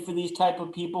looking for these type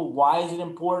of people? Why is it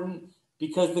important?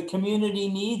 Because the community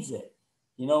needs it.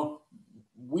 You know,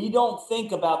 we don't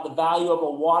think about the value of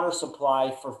a water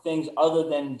supply for things other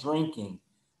than drinking.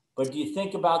 But do you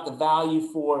think about the value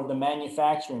for the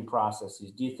manufacturing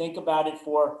processes? Do you think about it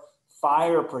for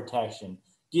fire protection?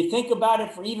 Do you think about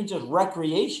it for even just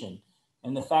recreation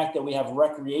and the fact that we have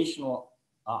recreational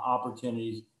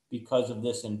opportunities because of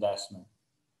this investment?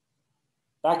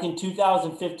 Back in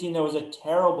 2015, there was a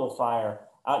terrible fire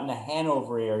out in the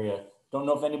Hanover area Don't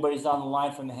know if anybody's on the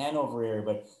line from the Hanover area,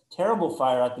 but terrible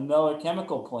fire at the Miller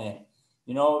Chemical Plant.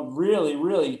 You know, really,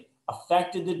 really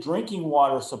affected the drinking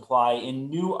water supply in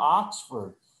New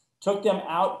Oxford. Took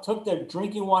their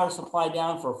drinking water supply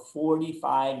down for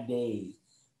 45 days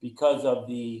because of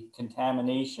the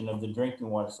contamination of the drinking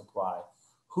water supply.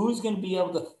 Who's going to be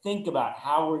able to think about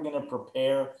how we're going to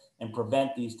prepare and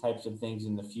prevent these types of things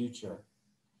in the future?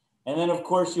 And then, of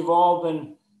course, you've all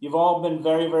been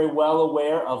very, very well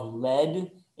aware of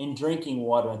lead in drinking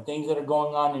water and things that are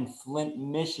going on in Flint,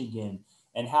 Michigan,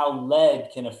 and how lead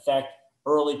can affect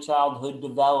early childhood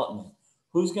development.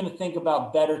 Who's going to think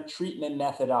about better treatment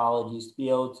methodologies to be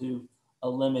able to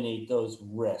eliminate those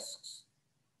risks?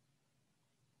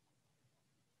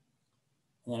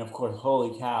 And then, of course,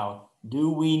 holy cow,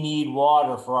 do we need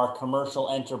water for our commercial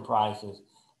enterprises?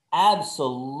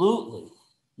 Absolutely.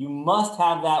 You must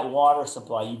have that water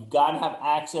supply. You've got to have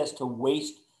access to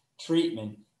waste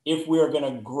treatment if we are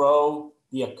going to grow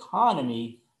the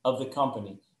economy of the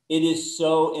company. It is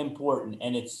so important,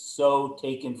 and it's so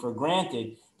taken for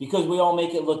granted because we all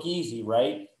make it look easy,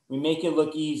 right? We make it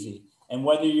look easy. And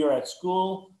whether you're at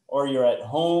school or you're at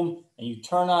home and you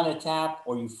turn on a tap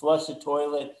or you flush a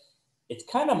toilet, it's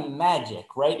kind of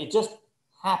magic, right? It just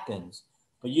happens,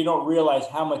 but you don't realize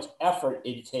how much effort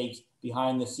it takes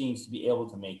behind the scenes to be able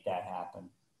to make that happen.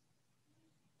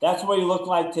 That's what you look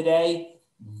like today.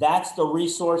 That's the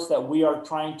resource that we are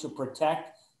trying to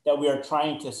protect, that we are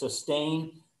trying to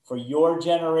sustain for your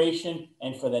generation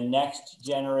and for the next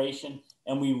generation.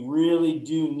 And we really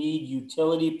do need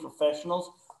utility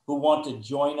professionals who want to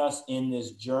join us in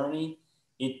this journey.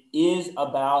 It is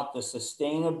about the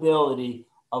sustainability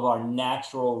of our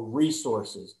natural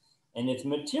resources. And it's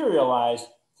materialized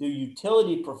through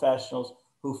utility professionals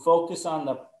who focus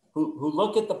on who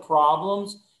look at the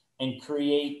problems and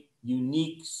create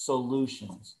unique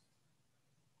solutions.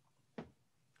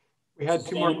 We had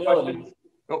two more questions.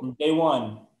 Oh. Day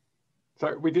one.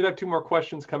 Sorry, we did have two more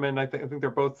questions come in. I think they're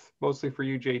both mostly for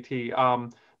you, JT.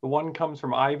 The one comes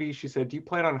from Ivy. She said, do you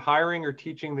plan on hiring or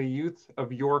teaching the youth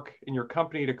of York in your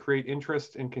company to create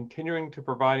interest in continuing to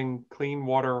providing clean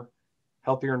water,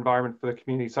 healthier environment for the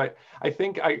community? So I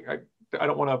think I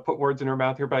don't want to put words in her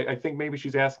mouth here, but I think maybe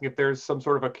she's asking if there's some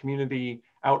sort of a community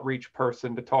outreach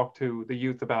person to talk to the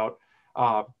youth about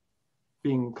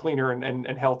being cleaner and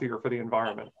healthier for the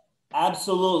environment.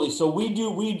 Absolutely. So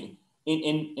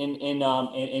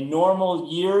in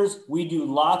normal years, we do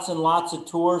lots and lots of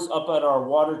tours up at our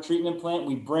water treatment plant.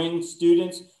 We bring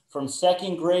students from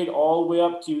second grade all the way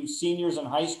up to seniors in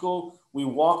high school. We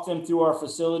walk them through our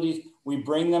facilities. We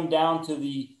bring them down to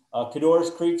the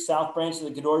Cadores Creek, South Branch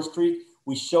of the Cadores Creek.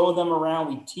 We show them around.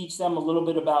 We teach them a little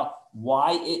bit about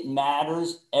why it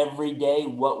matters every day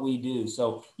what we do.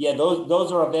 So yeah,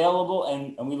 those are available,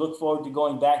 and we look forward to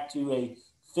going back to a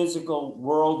physical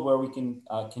world where we can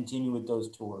continue with those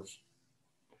tours.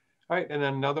 All right, and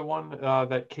then another one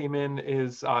that came in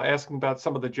is asking about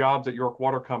some of the jobs at York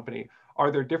Water Company. Are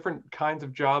there different kinds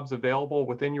of jobs available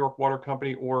within York Water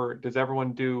Company, or does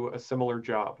everyone do a similar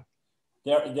job?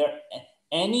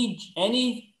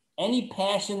 Any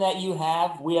passion that you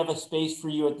have, we have a space for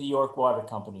you at the York Water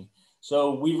Company.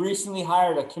 So we recently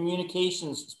hired a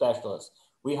communications specialist.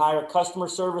 We hire customer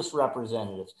service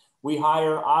representatives. We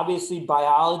hire, obviously,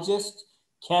 biologists,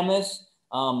 chemists,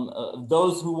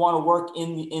 those who want to work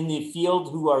in the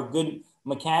field who are good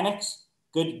mechanics,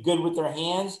 good with their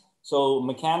hands. So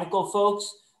mechanical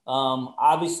folks.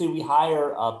 Obviously, we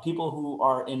hire people who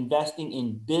are investing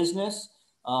in business.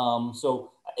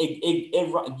 So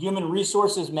human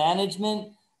resources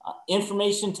management,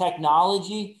 information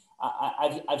technology.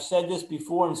 I've said this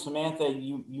before, and Samantha,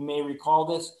 you may recall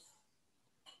this.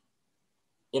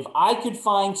 If I could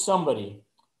find somebody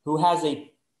who has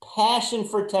a passion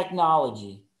for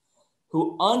technology,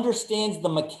 who understands the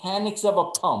mechanics of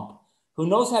a pump, who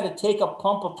knows how to take a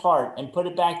pump apart and put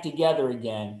it back together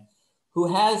again,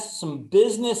 who has some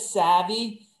business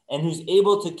savvy and who's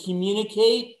able to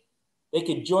communicate, they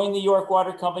could join the York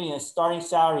Water Company, and the starting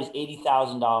salary is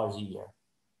 $80,000 a year.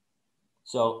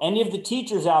 So any of the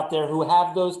teachers out there who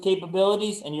have those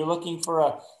capabilities and you're looking for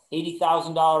a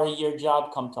 $80,000 a year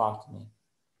job, come talk to me.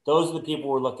 Those are the people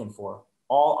we're looking for.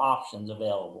 All options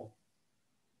available.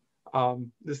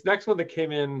 This next one that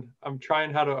came in, I'm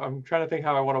trying to think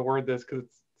how I want to word this because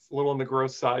it's a little on the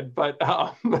gross side, but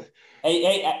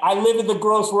hey, I live in the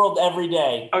gross world every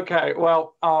day. Okay,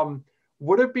 well,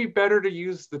 would it be better to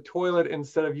use the toilet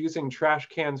instead of using trash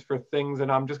cans for things?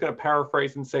 And I'm just going to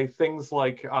paraphrase and say things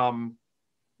like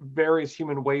various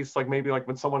human waste, like maybe like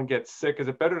when someone gets sick. Is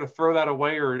it better to throw that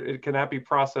away, or can that be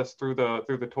processed through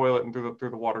the toilet and through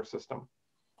the water system?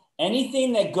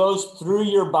 Anything that goes through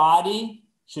your body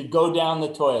should go down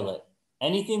the toilet.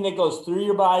 Anything that goes through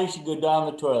your body should go down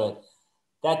the toilet.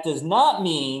 That does not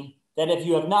mean that if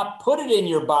you have not put it in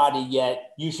your body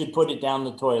yet, you should put it down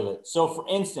the toilet. So for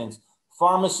instance,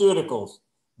 pharmaceuticals.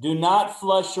 Do not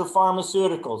flush your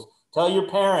pharmaceuticals. Tell your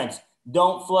parents,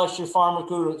 don't flush your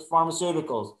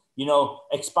pharmaceuticals. You know,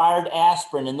 expired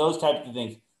aspirin and those types of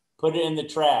things. Put it in the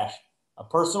trash.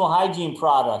 Personal hygiene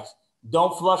products.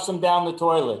 Don't flush them down the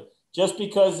toilet. Just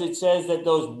because it says that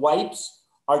those wipes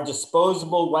are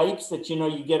disposable wipes that, you know,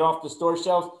 you get off the store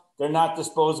shelves, they're not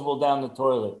disposable down the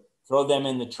toilet. Throw them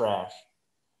in the trash.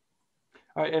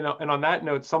 And on that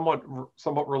note, somewhat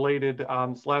related,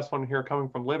 this last one here coming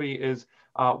from Libby is,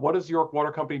 what does York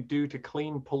Water Company do to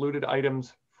clean polluted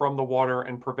items from the water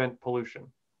and prevent pollution?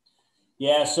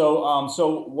 Yeah,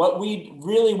 so what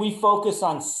we focus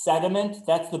on sediment.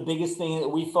 That's the biggest thing that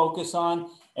we focus on.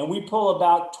 And we pull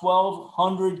about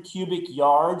 1,200 cubic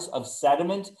yards of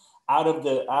sediment out of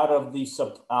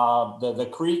the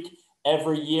creek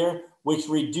every year, which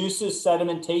reduces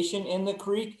sedimentation in the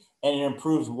creek and it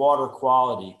improves water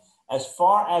quality. As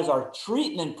far as our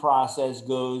treatment process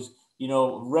goes, you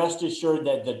know, rest assured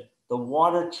that the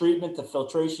water treatment, the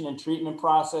filtration and treatment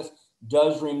process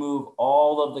does remove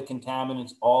all of the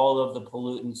contaminants, all of the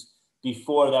pollutants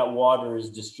before that water is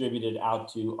distributed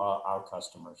out to our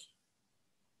customers.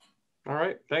 All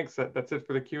right, thanks. That's it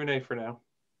for the Q&A for now.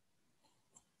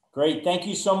 Great, thank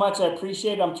you so much. I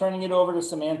appreciate it. I'm turning it over to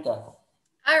Samantha.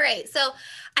 All right, so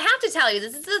I have to tell you,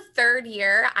 this is the third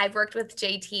year I've worked with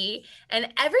JT,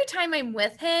 and every time I'm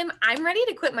with him, I'm ready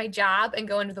to quit my job and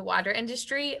go into the water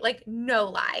industry, like no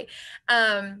lie.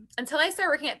 Until I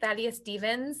started working at Thaddeus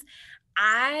Stevens,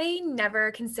 I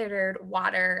never considered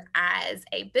water as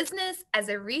a business, as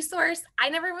a resource. I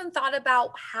never even thought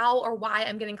about how or why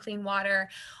I'm getting clean water,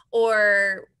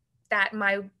 or that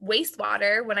my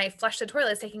wastewater when I flush the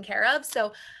toilet is taken care of.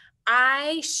 So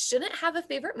I shouldn't have a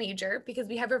favorite major because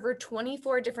we have over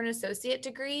 24 different associate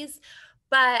degrees,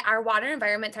 but our water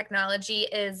environment technology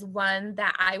is one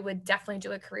that I would definitely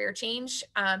do a career change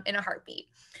in a heartbeat.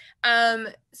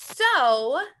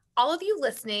 So all of you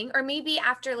listening, or maybe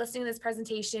after listening to this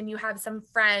presentation, you have some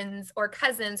friends or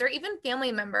cousins or even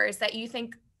family members that you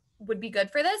think would be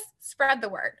good for this, spread the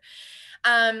word.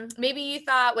 Maybe you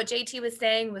thought what JT was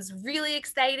saying was really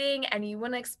exciting and you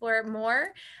want to explore it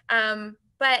more.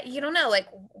 But you don't know, like,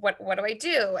 what do I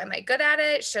do? Am I good at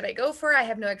it? Should I go for it? I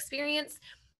have no experience.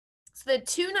 So the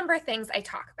two number things I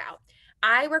talk about,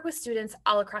 I work with students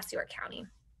all across York County.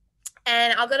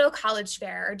 And I'll go to a college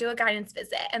fair or do a guidance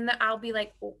visit. And then I'll be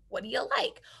like, well, what do you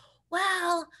like?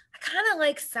 Well, I kind of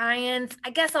like science.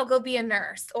 I guess I'll go be a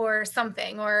nurse or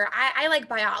something. Or I like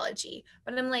biology.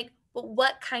 But I'm like, but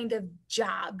what kind of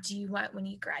job do you want when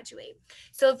you graduate?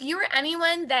 So if you are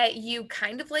anyone that you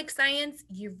kind of like science,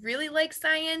 you really like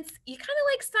science, you kind of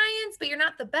like science, but you're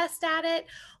not the best at it,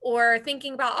 or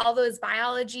thinking about all those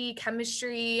biology,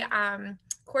 chemistry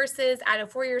courses at a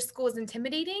four-year school is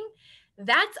intimidating,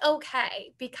 that's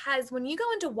okay, because when you go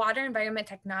into water environment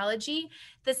technology,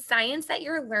 the science that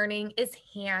you're learning is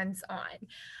hands-on.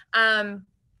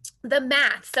 The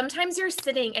math, sometimes you're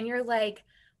sitting and you're like,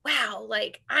 wow,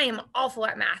 like I am awful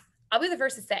at math. I'll be the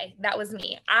first to say that was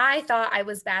me. I thought I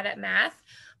was bad at math,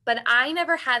 but I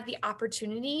never had the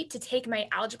opportunity to take my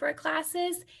algebra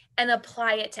classes and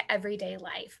apply it to everyday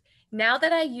life. Now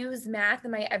that I use math in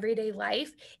my everyday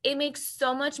life, it makes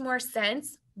so much more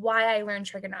sense why I learned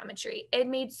trigonometry. It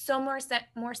made so more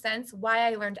sense why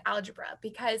I learned algebra,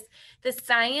 because the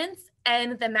science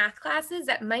and the math classes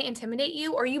that might intimidate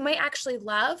you or you might actually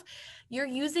love, you're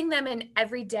using them in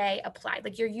everyday applied.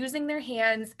 Like you're using their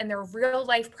hands and their real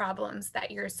life problems that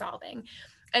you're solving.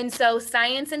 And so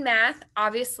science and math,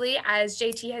 obviously, as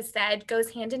JT has said,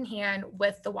 goes hand in hand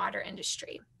with the water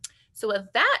industry. So with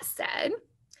that said,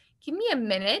 give me a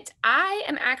minute. I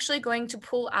am actually going to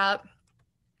pull up.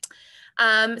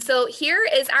 So here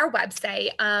is our website.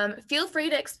 Feel free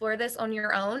to explore this on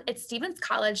your own. It's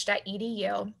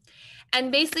stevenscollege.edu. And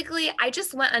basically, I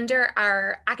just went under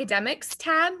our academics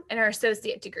tab and our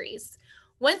associate degrees.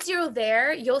 Once you're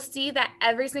there, you'll see that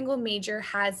every single major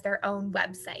has their own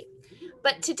website.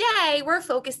 But today, we're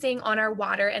focusing on our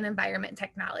water and environment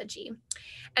technology.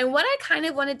 And what I kind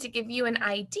of wanted to give you an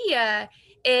idea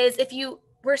is, if you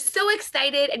were so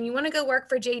excited and you want to go work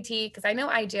for JT, because I know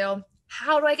I do,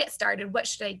 how do I get started? What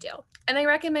should I do? And I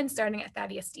recommend starting at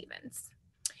Thaddeus Stevens.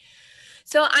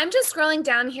 So I'm just scrolling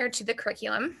down here to the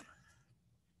curriculum,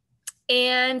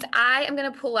 and I am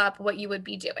going to pull up what you would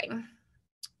be doing.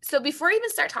 So before I even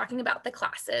start talking about the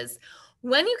classes,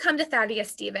 When you come to Thaddeus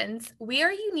Stevens, we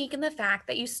are unique in the fact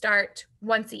that you start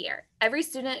once a year. Every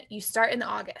student, you start in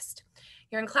August.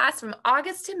 You're in class from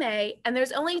August to May, and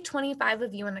there's only 25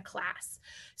 of you in the class.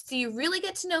 So you really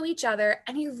get to know each other,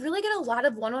 and you really get a lot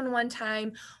of one-on-one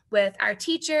time with our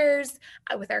teachers,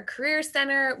 with our career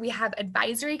center. We have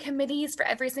advisory committees for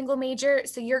every single major.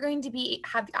 So you're going to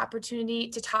have the opportunity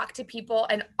to talk to people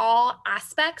in all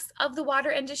aspects of the water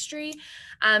industry.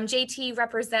 JT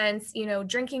represents,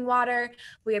 drinking water.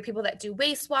 We have people that do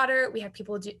wastewater. We have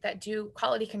people that do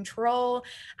quality control,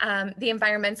 the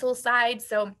environmental side.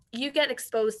 So you get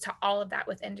exposed to all of that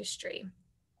with industry.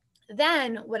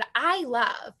 Then what I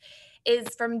love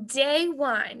is from day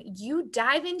one, you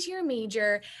dive into your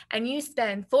major and you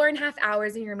spend 4.5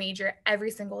 hours in your major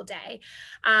every single day.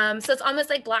 So it's almost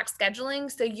like block scheduling.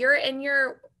 So you're in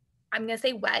your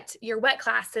wet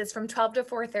classes from 12 to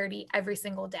 4:30 every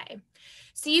single day.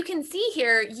 So you can see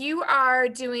here, you are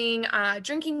doing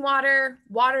drinking water,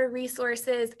 water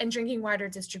resources, and drinking water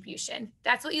distribution.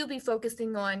 That's what you'll be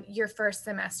focusing on your first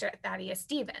semester at Thaddeus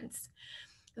Stevens.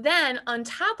 Then on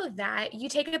top of that, you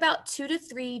take about 2 to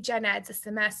 3 gen eds a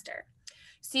semester.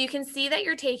 So you can see that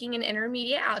you're taking an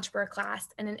intermediate algebra class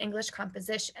and an English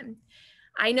composition.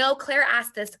 I know Claire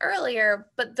asked this earlier,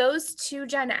 but those 2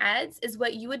 gen eds is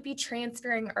what you would be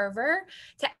transferring over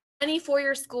to any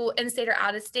four-year school in state or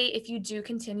out of state if you do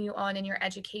continue on in your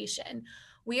education.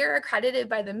 We are accredited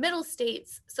by the middle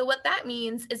states. So what that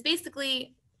means is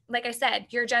basically, like I said,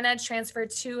 your gen eds transfer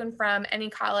to and from any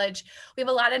college. We have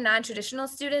a lot of non-traditional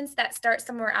students that start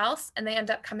somewhere else and they end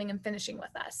up coming and finishing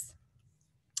with us.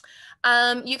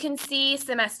 You can see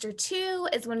semester 2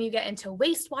 is when you get into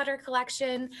wastewater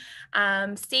collection,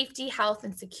 safety, health,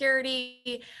 and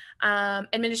security,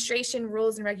 administration,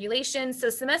 rules, and regulations. So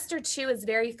semester 2 is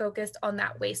very focused on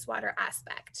that wastewater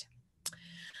aspect.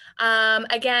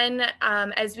 Again,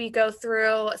 as we go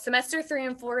through semester 3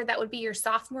 and 4, that would be your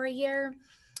sophomore year.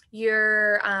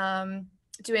 You're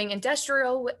doing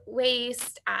industrial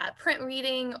waste, print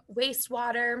reading,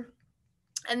 wastewater.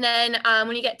 And then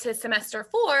when you get to semester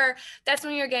 4, that's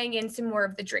when you're getting into more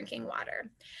of the drinking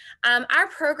water. Our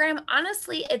program,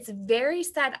 honestly, it's very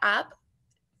set up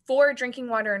for drinking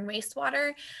water and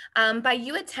wastewater. By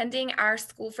you attending our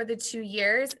school for the 2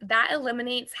 years, that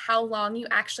eliminates how long you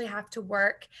actually have to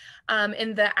work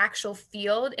in the actual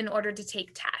field in order to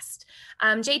take tests.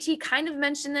 JT kind of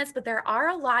mentioned this, but there are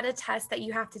a lot of tests that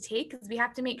you have to take because we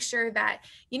have to make sure that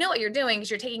you know what you're doing because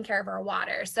you're taking care of our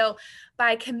water. So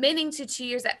by committing to 2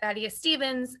 years at Thaddeus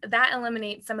Stevens, that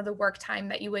eliminates some of the work time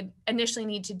that you would initially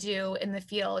need to do in the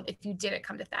field if you didn't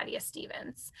come to Thaddeus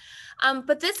Stevens.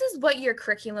 But this is what your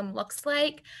curriculum looks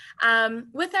like.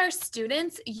 With our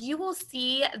students, you will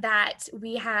see that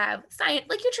we have science,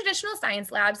 like your traditional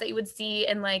science labs that you would see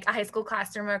in like a high school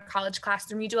classroom or college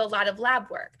classroom. You do a lot of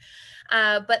lab work.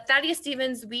 But Thaddeus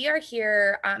Stevens, we are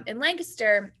here in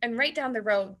Lancaster, and right down the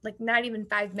road, like not even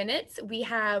 5 minutes, we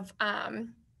have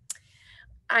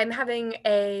I'm having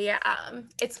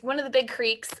it's one of the big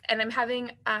creeks, and I'm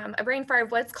having a brain fart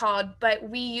of what it's called, but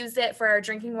we use it for our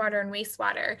drinking water and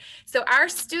wastewater. So our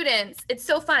students, it's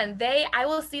so fun. I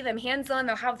will see them hands-on.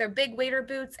 They'll have their big waiter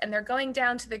boots, and they're going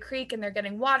down to the creek, and they're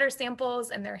getting water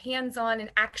samples, and they're hands-on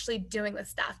and actually doing the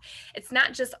stuff. It's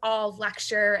not just all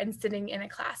lecture and sitting in a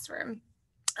classroom.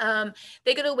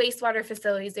 They go to wastewater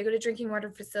facilities, they go to drinking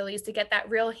water facilities to get that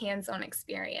real hands-on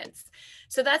experience.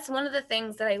 So that's one of the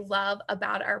things that I love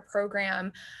about our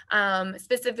program,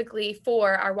 specifically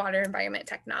for our water environment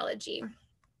technology.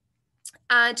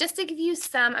 Just to give you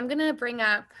some, I'm gonna bring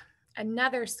up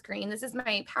another screen. This is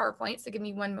my PowerPoint, so give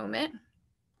me one moment.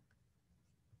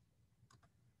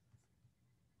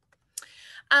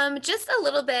 Just a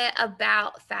little bit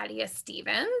about Thaddeus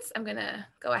Stevens. I'm gonna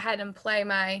go ahead and play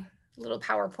my little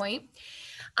PowerPoint.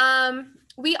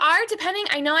 We are, depending,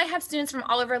 I know I have students from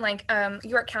all over like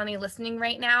York County listening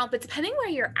right now, but depending where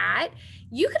you're at,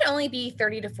 you could only be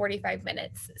 30 to 45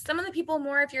 minutes. Some of the people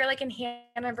more, if you're like in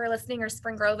Hanover listening or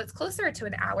Spring Grove, it's closer to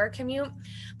an hour commute.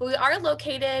 But we are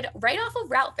located right off of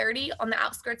Route 30 on the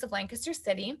outskirts of Lancaster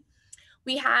City.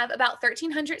 We have about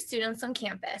 1,300 students on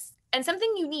campus. And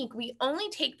something unique, we only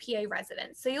take PA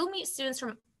residents. So you'll meet students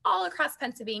from all across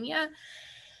Pennsylvania.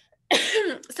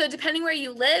 So depending where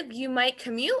you live, you might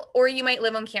commute or you might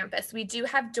live on campus. We do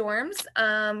have dorms.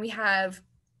 We have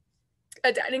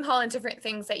a dining hall and different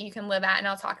things that you can live at, and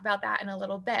I'll talk about that in a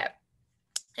little bit.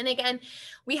 And again,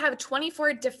 we have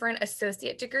 24 different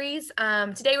associate degrees.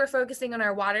 Today we're focusing on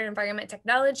our water and environment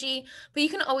technology, but you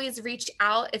can always reach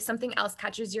out if something else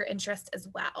catches your interest as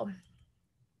well.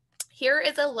 Here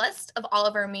is a list of all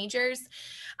of our majors.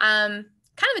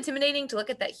 kind of intimidating to look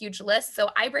at that huge list. So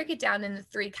I break it down into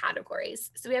 3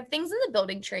 categories. So we have things in the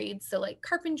building trades, so like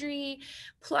carpentry,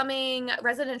 plumbing,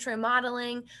 residential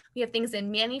remodeling. We have things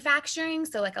in manufacturing,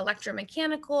 so like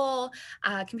electromechanical,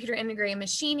 computer integrated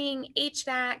machining,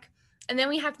 HVAC. And then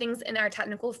we have things in our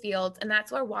technical fields, and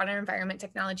that's where water environment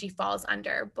technology falls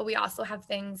under. But we also have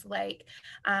things like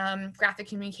graphic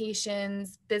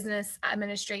communications, business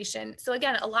administration. So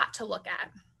again, a lot to look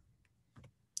at.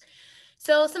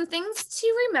 So some things to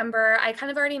remember, I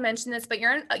kind of already mentioned this, but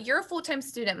you're a full-time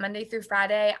student Monday through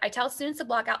Friday. I tell students to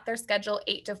block out their schedule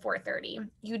 8 to 4:30.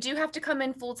 You do have to come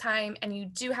in full-time, and you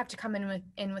do have to come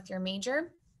in with your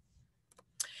major.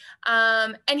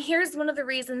 And here's one of the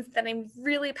reasons that I'm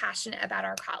really passionate about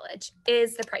our college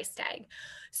is the price tag.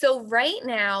 So right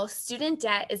now, student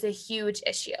debt is a huge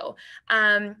issue.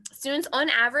 Students on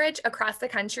average across the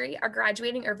country are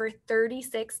graduating over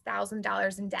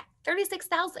 $36,000 in debt,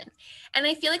 $36,000. And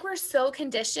I feel like we're so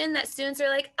conditioned that students are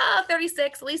like, oh,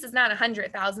 36, at least it's not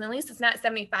 100,000, at least it's not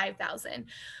 75,000.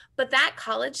 But that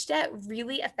college debt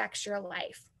really affects your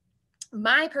life.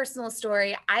 My personal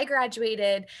story, I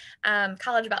graduated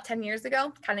college about 10 years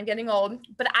ago, kind of getting old,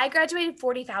 but I graduated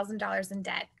 $40,000 in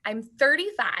debt. I'm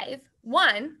 35.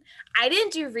 One, I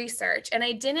didn't do research, and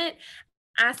I didn't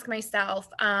ask myself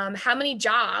how many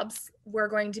jobs were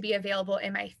going to be available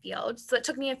in my field. So it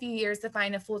took me a few years to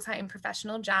find a full-time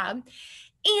professional job,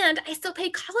 and I still pay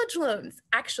college loans.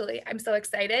 Actually, I'm so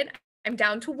excited. I'm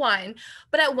down to 1,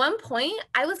 but at one point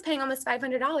I was paying almost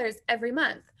 $500 every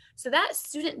month. So that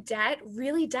student debt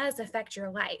really does affect your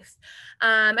life.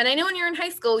 And I know when you're in high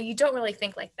school, you don't really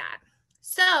think like that.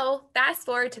 So fast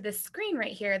forward to this screen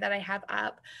right here that I have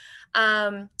up.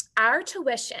 Our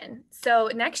tuition, so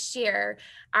next year,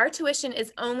 our tuition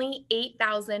is only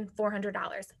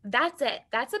 $8,400. That's it.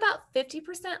 That's about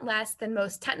 50% less than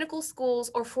most technical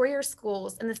schools or four-year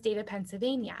schools in the state of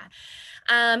Pennsylvania.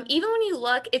 Even when you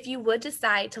look, if you would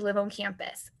decide to live on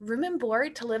campus, room and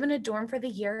board to live in a dorm for the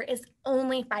year is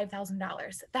only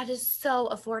 $5,000. That is so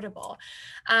affordable.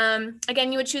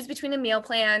 Again, you would choose between a meal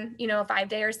plan, a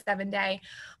 5-day or 7-day,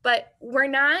 but we're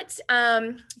not,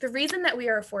 the reason that we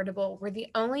are affordable, we're the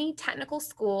only technical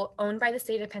school owned by the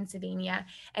state of Pennsylvania,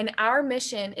 and our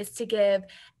mission is to give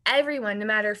everyone, no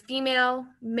matter female,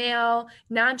 male,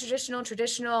 non-traditional,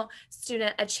 traditional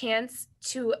student, a chance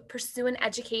to pursue an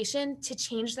education to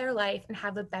change their life and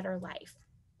have a better life.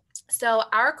 So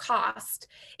our cost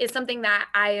is something that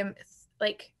I am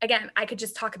like, again, I could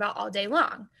just talk about all day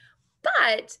long,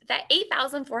 but that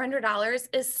 $8,400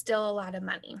 is still a lot of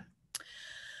money.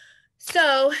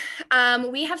 So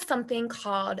we have something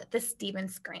called the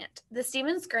Stevens Grant. The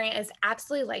Stevens Grant is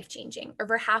absolutely life-changing.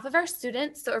 Over half of our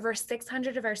students, so over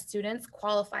 600 of our students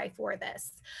qualify for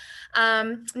this.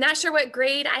 Not sure what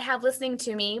grade I have listening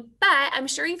to me, but I'm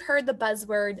sure you've heard the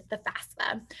buzzword, the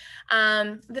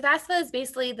FAFSA. The FAFSA is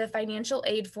basically the financial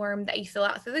aid form that you fill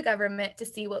out through the government to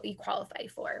see what you qualify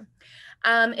for.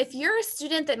 If you're a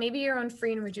student that maybe you're on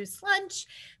free and reduced lunch,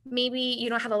 maybe you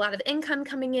don't have a lot of income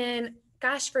coming in,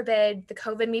 gosh forbid, the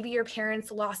COVID, maybe your parents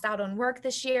lost out on work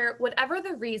this year, whatever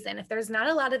the reason, if there's not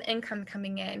a lot of income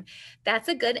coming in, that's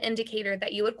a good indicator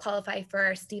that you would qualify for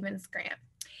our Stevens Grant.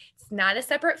 It's not a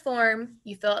separate form,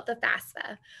 you fill out the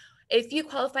FAFSA. If you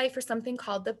qualify for something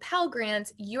called the Pell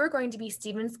Grant, you're going to be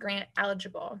Stevens Grant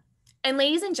eligible. And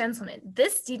ladies and gentlemen,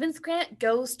 this Stevens Grant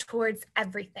goes towards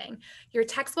everything. Your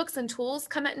textbooks and tools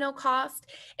come at no cost.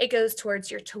 It goes towards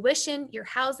your tuition, your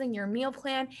housing, your meal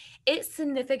plan. It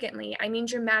significantly,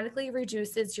 dramatically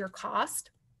reduces your cost.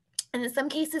 And in some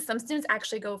cases, some students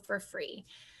actually go for free.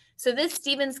 So this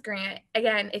Stevens Grant,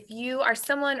 again, if you are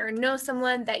someone or know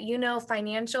someone that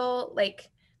financial,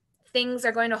 things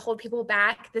are going to hold people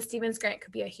back, the Stevens Grant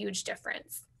could be a huge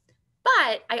difference.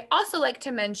 But I also like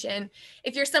to mention,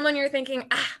 if you're someone you're thinking,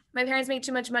 my parents make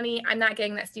too much money, I'm not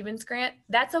getting that Stevens Grant,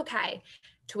 that's okay.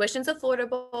 Tuition's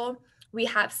affordable. We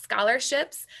have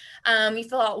scholarships. You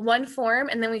fill out one form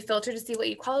and then we filter to see what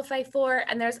you qualify for.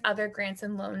 And there's other grants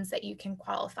and loans that you can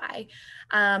qualify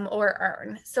or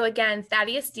earn. So again,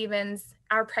 Thaddeus Stevens,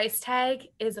 our price tag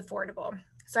is affordable.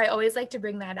 So I always like to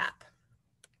bring that up.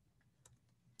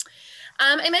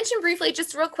 I mentioned briefly,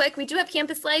 just real quick, we do have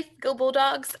campus life, go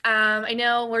Bulldogs. I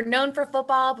know we're known for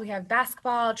football, but we have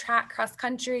basketball, track, cross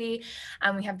country.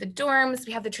 We have the dorms,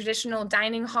 we have the traditional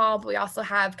dining hall, but we also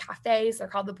have cafes. They're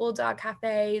called the Bulldog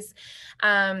cafes.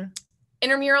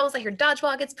 Intramurals, I hear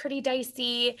dodgeball gets pretty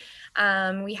dicey.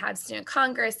 We have student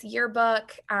congress,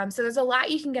 yearbook. So there's a lot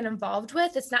you can get involved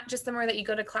with. It's not just somewhere that you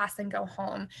go to class and go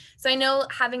home. So I know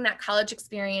having that college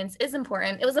experience is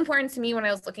important. It was important to me when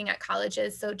I was looking at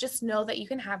colleges. So just know that you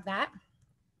can have that.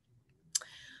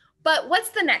 But what's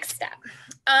the next step?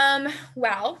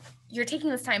 Well, you're taking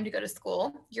this time to go to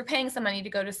school. You're paying some money to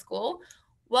go to school.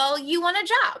 Well, you want a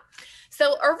job.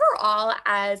 So overall,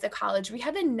 as a college, we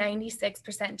have a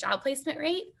 96% job placement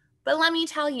rate. But let me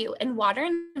tell you, in water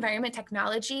and environment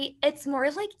technology, it's more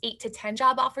like 8 to 10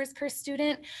 job offers per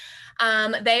student.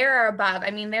 They are above.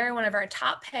 I mean, they're one of our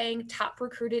top paying, top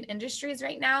recruited industries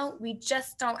right now. We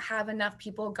just don't have enough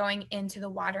people going into the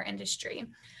water industry.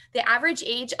 The average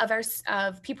age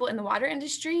of people in the water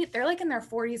industry, they're like in their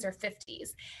 40s or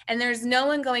 50s, and there's no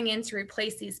one going in to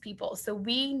replace these people. So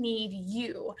we need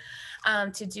you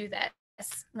to do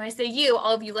this. When I say you,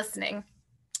 all of you listening.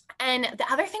 And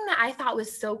the other thing that I thought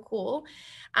was so cool,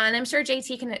 and I'm sure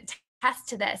JT can attest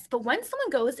to this, but when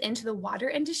someone goes into the water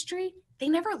industry, they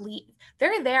never leave.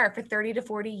 They're there for 30 to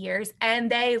 40 years and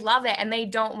they love it and they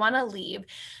don't want to leave.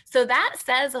 So that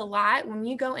says a lot when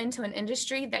you go into an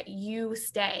industry that you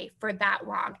stay for that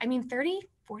long. I mean, 30,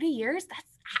 40 years,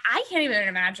 I can't even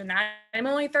imagine that. I'm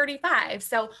only 35.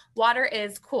 So water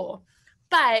is cool.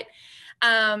 But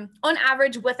on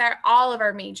average, with all of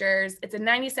our majors, it's a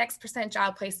 96%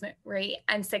 job placement rate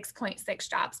and 6.6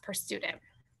 jobs per student.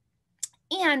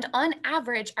 And on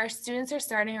average, our students are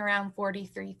starting around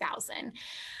 43,000.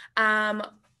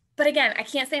 But again, I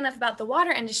can't say enough about the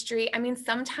water industry. I mean,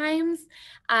 sometimes,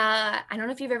 I don't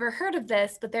know if you've ever heard of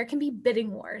this, but there can be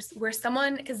bidding wars where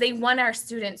someone, because they want our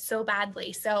students so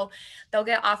badly, so they'll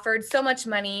get offered so much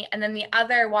money, and then the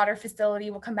other water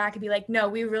facility will come back and be like, no,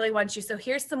 we really want you. So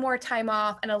here's some more time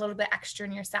off and a little bit extra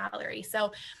in your salary.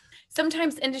 So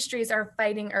sometimes industries are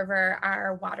fighting over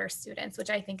our water students, which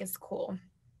I think is cool.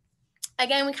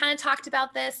 Again, we kind of talked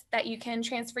about this, that you can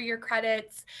transfer your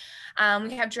credits.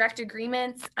 We have direct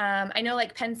agreements. I know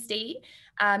like Penn State,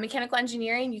 mechanical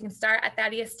engineering, you can start at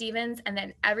Thaddeus Stevens and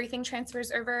then everything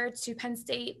transfers over to Penn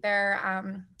State.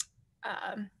 Their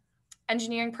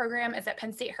engineering program is at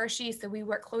Penn State Hershey, so we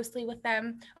work closely with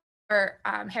them, or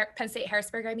Penn State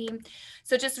Harrisburg, I mean.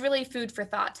 So just really food for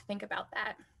thought to think about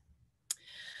that.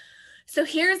 So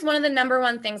here's one of the number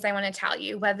one things I want to tell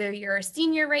you. Whether you're a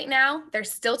senior right now, there's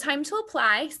still time to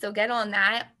apply, so get on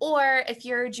that. Or if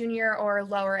you're a junior or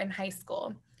lower in high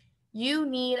school, you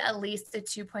need at least a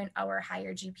 2.0 or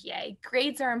higher GPA.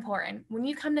 Grades are important. When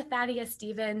you come to Thaddeus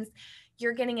Stevens,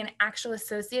 you're getting an actual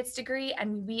associate's degree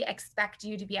and we expect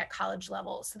you to be at college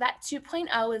level. So that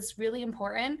 2.0 is really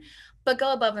important, but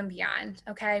go above and beyond,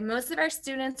 okay? Most of our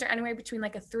students are anywhere between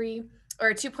like a 3 or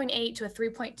a 2.8 to a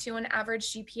 3.2 on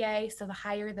average GPA, so the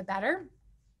higher the better.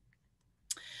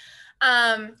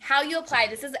 How you apply,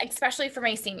 this is especially for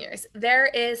my seniors, there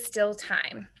is still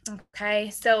time,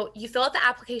 okay? So you fill out the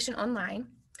application online.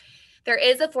 There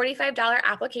is a $45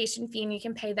 application fee and you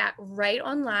can pay that right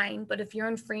online, but if you're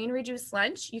on free and reduced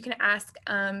lunch, you can ask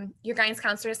your guidance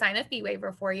counselor to sign a fee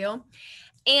waiver for you,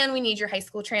 and we need your high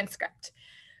school transcript.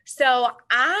 So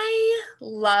I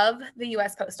love the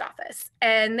US Post Office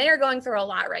and they are going through a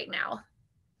lot right now.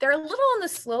 They're a little on the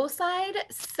slow side.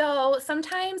 So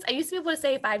sometimes I used to be able to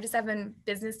say 5 to 7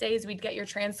 business days we'd get your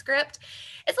transcript.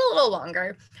 It's a little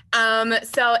longer.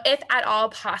 So if at all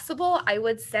possible, I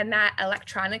would send that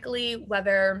electronically,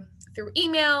 whether through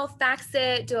email, fax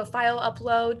it, do a file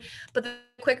upload. But the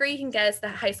quicker you can get us the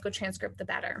high school transcript, the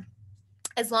better.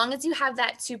 As long as you have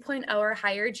that 2.0 or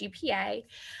higher GPA,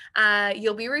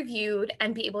 you'll be reviewed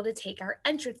and be able to take our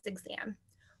entrance exam.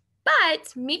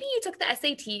 But maybe you took the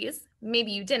SATs,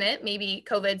 maybe you didn't, maybe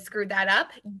COVID screwed that up.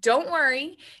 Don't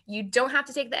worry, you don't have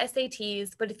to take the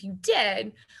SATs, but if you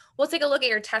did, we'll take a look at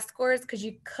your test scores because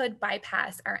you could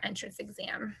bypass our entrance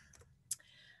exam.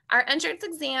 Our entrance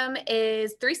exam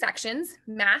is 3 sections: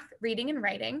 math, reading, and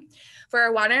writing. For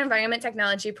our water and environment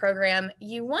technology program,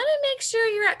 you want to make sure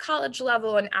you're at college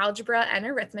level in algebra and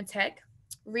arithmetic.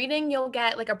 Reading, you'll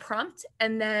get like a prompt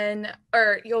and then,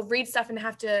 or you'll read stuff and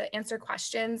have to answer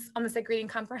questions, almost like reading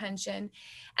comprehension.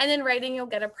 And then writing, you'll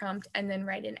get a prompt and then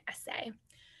write an essay.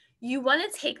 You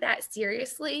want to take that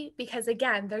seriously because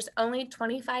again, there's only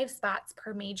 25 spots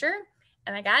per major.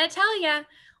 And I gotta tell you,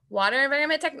 water and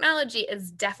environment technology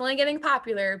is definitely getting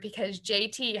popular because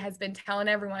JT has been telling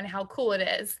everyone how cool it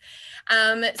is.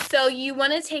 So you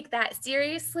want to take that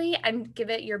seriously and give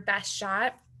it your best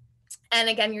shot. And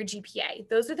again, your GPA.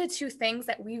 Those are the 2 things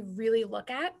that we really look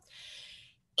at.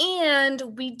 And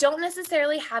we don't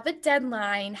necessarily have a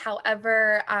deadline.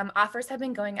 However, offers have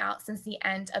been going out since the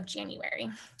end of January.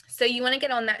 So you want to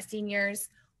get on that, seniors,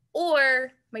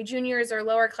 or my juniors or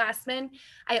lower classmen.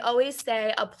 I always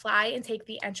say apply and take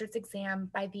the entrance exam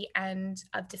by the end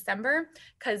of December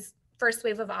because first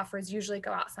wave of offers usually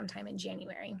go out sometime in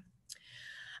January.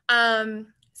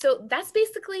 So that's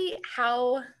basically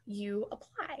how you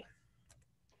apply.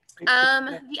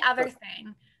 The other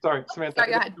thing. Sorry, Samantha,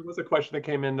 Sorry, go ahead. there was a question that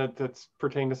came in that's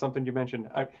pertaining to something you mentioned.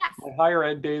 Yes. My higher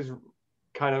ed days,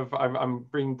 kind of, I'm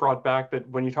being brought back that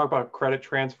when you talk about credit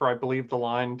transfer, I believe the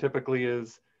line typically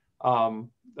is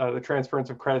the transference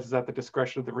of credits is at the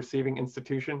discretion of the receiving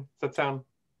institution. Does that sound?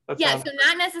 Yeah, so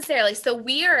not necessarily. So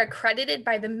we are accredited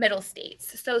by the middle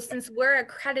states. So since we're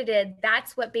accredited,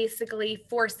 that's what basically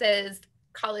forces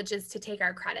colleges to take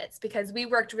our credits, because we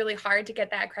worked really hard to get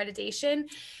that accreditation.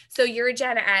 So your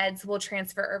gen eds will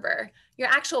transfer over. Your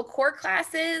actual core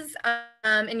classes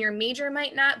and your major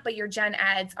might not, but your gen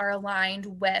eds are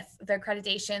aligned with the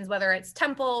accreditations, whether it's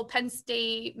Temple, Penn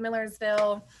State,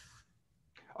 Millersville.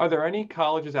 Are there any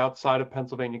colleges outside of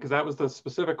Pennsylvania? Because that was the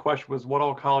specific question, was what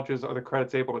all colleges are the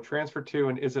credits able to transfer to,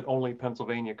 and is it only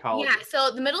Pennsylvania colleges? Yeah,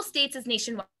 so the middle states is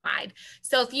nationwide.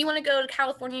 So if you want to go to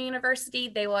California University,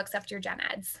 they will accept your gen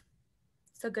eds.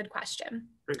 So good question.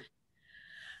 Great.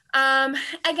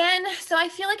 Again, so I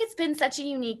feel like it's been such a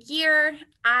unique year.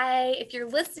 If you're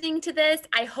listening to this,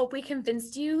 I hope we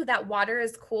convinced you that water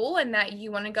is cool and that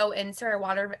you want to go into our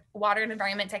water and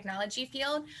environment technology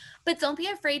field, but don't be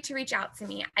afraid to reach out to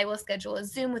me. I will schedule a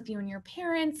Zoom with you and your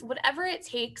parents, whatever it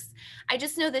takes. I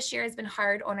just know this year has been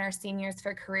hard on our seniors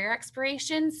for career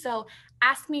exploration. So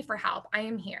ask me for help. I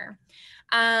am here.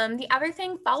 The other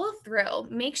thing, follow through.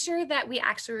 Make sure that we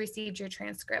actually received your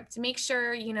transcript. Make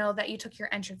sure, that you took your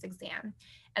entrance exam.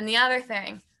 And the other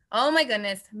thing, oh my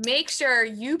goodness, make sure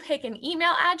you pick an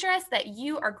email address that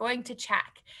you are going to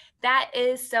check. That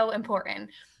is so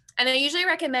important. And I usually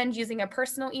recommend using a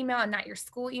personal email and not your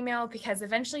school email, because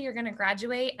eventually you're going to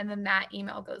graduate and then that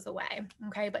email goes away.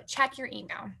 Okay, but check your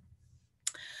email.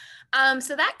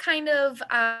 So that kind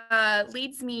of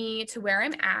leads me to where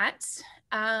I'm at.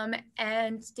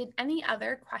 And did any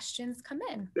other questions come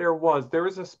in? There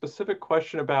was a specific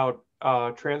question about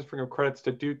transferring of credits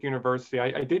to Duke University.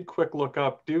 I did quick look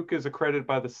up. Duke is accredited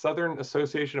by the Southern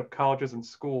Association of Colleges and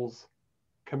Schools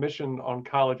Commission on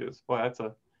Colleges. Well, that's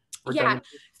a redundant.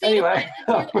 Yeah. So anyway,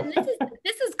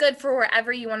 this is good for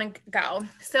wherever you want to go.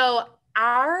 So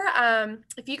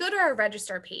if you go to our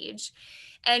register page,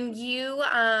 and you're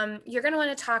going to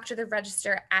want to talk to the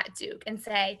register at Duke and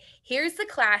say, here's the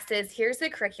classes, here's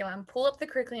the curriculum, pull up the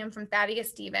curriculum from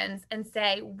Thaddeus Stevens and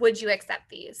say, would you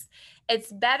accept these?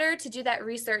 It's better to do that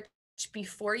research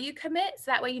before you commit,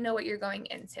 so that way you know what you're going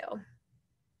into.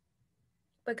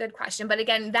 But good question. But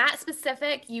again, that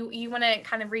specific, you want to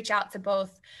kind of reach out to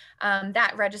both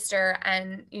that register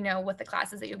and, with the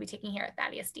classes that you'll be taking here at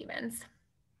Thaddeus Stevens.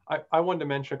 I wanted to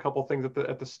mention a couple of things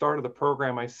at the start of the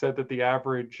program. I said that the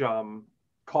average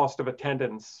cost of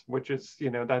attendance, which is,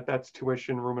 that's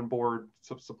tuition, room and board,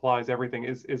 supplies, everything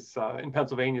is in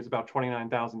Pennsylvania is about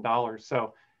 $29,000.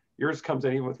 So yours comes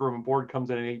in, even with room and board, comes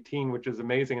in at 18, which is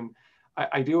amazing. And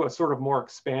I do a sort of more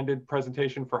expanded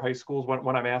presentation for high schools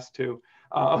when I'm asked to.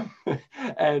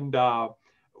 And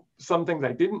some things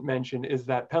I didn't mention is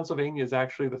that Pennsylvania is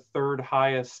actually the third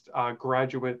highest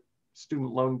graduate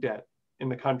student loan debt in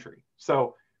the country.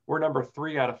 So we're number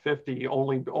 3 out of 50,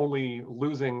 only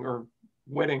losing or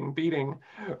beating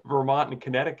Vermont and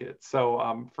Connecticut.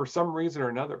 So for some reason or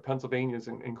another, Pennsylvania is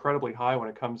incredibly high when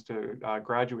it comes to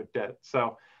graduate debt.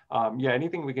 So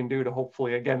anything we can do to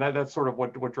hopefully, again, that's sort of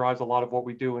what drives a lot of what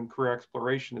we do in career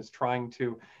exploration, is trying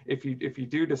to, if you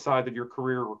do decide that your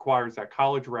career requires that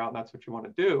college route and that's what you want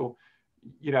to do,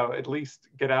 at least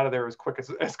get out of there as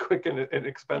quick and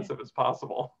inexpensive as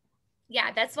possible.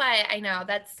 Yeah, that's why I know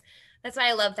that's why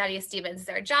I love Thaddeus Stevens,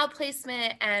 their job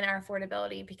placement and our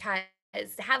affordability, because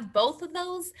to have both of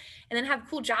those and then have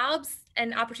cool jobs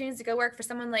and opportunities to go work for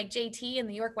someone like JT and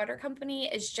the York Water Company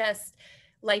is just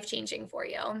life-changing for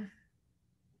you.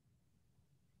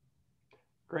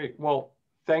 Great. Well,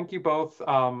 thank you both.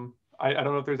 I don't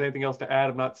know if there's anything else to add.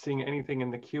 I'm not seeing anything in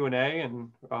the Q&A, and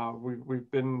we've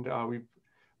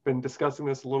been discussing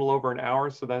this a little over an hour,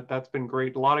 so that's been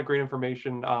great. A lot of great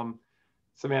information.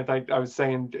 Samantha, I was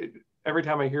saying, every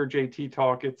time I hear JT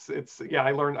talk,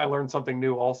 I learned something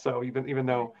new also, even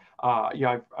though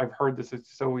I've heard this,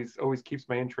 it's always keeps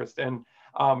my interest. And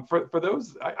for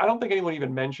those, I don't think anyone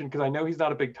even mentioned, because I know he's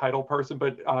not a big title person,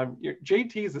 but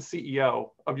JT is the CEO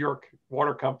of York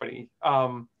Water Company.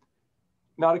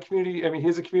 Not a community,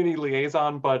 he's a community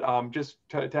liaison, but just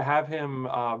to have him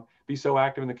be so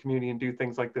active in the community and do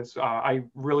things like this, I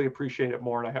really appreciate it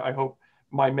more. And I hope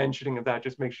my mentioning of that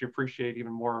just makes you appreciate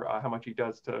even more how much he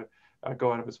does to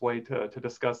go out of his way to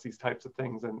discuss these types of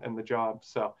things and the job.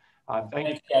 So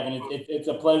thanks, Kevin. It's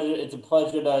a pleasure. It's a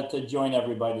pleasure to join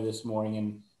everybody this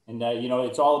morning. And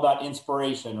it's all about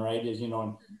inspiration, right?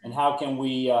 And how can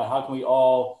we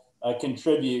all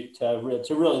contribute to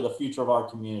really the future of our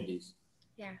communities.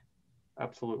 Yeah.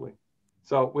 Absolutely.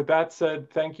 So with that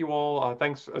said, thank you all.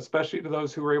 Thanks especially to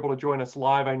those who were able to join us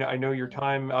live. I know your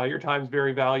time is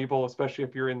very valuable, especially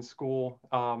if you're in school.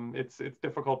 It's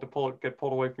difficult to get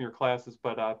pulled away from your classes,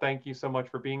 but thank you so much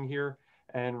for being here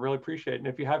and really appreciate it. And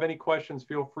if you have any questions,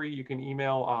 feel free. You can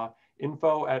email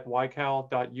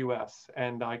info@ycal.us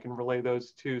and I can relay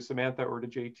those to Samantha or to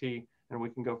JT and we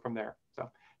can go from there. So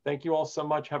thank you all so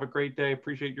much. Have a great day.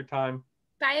 Appreciate your time.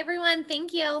 Bye, everyone.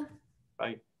 Thank you.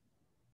 Bye.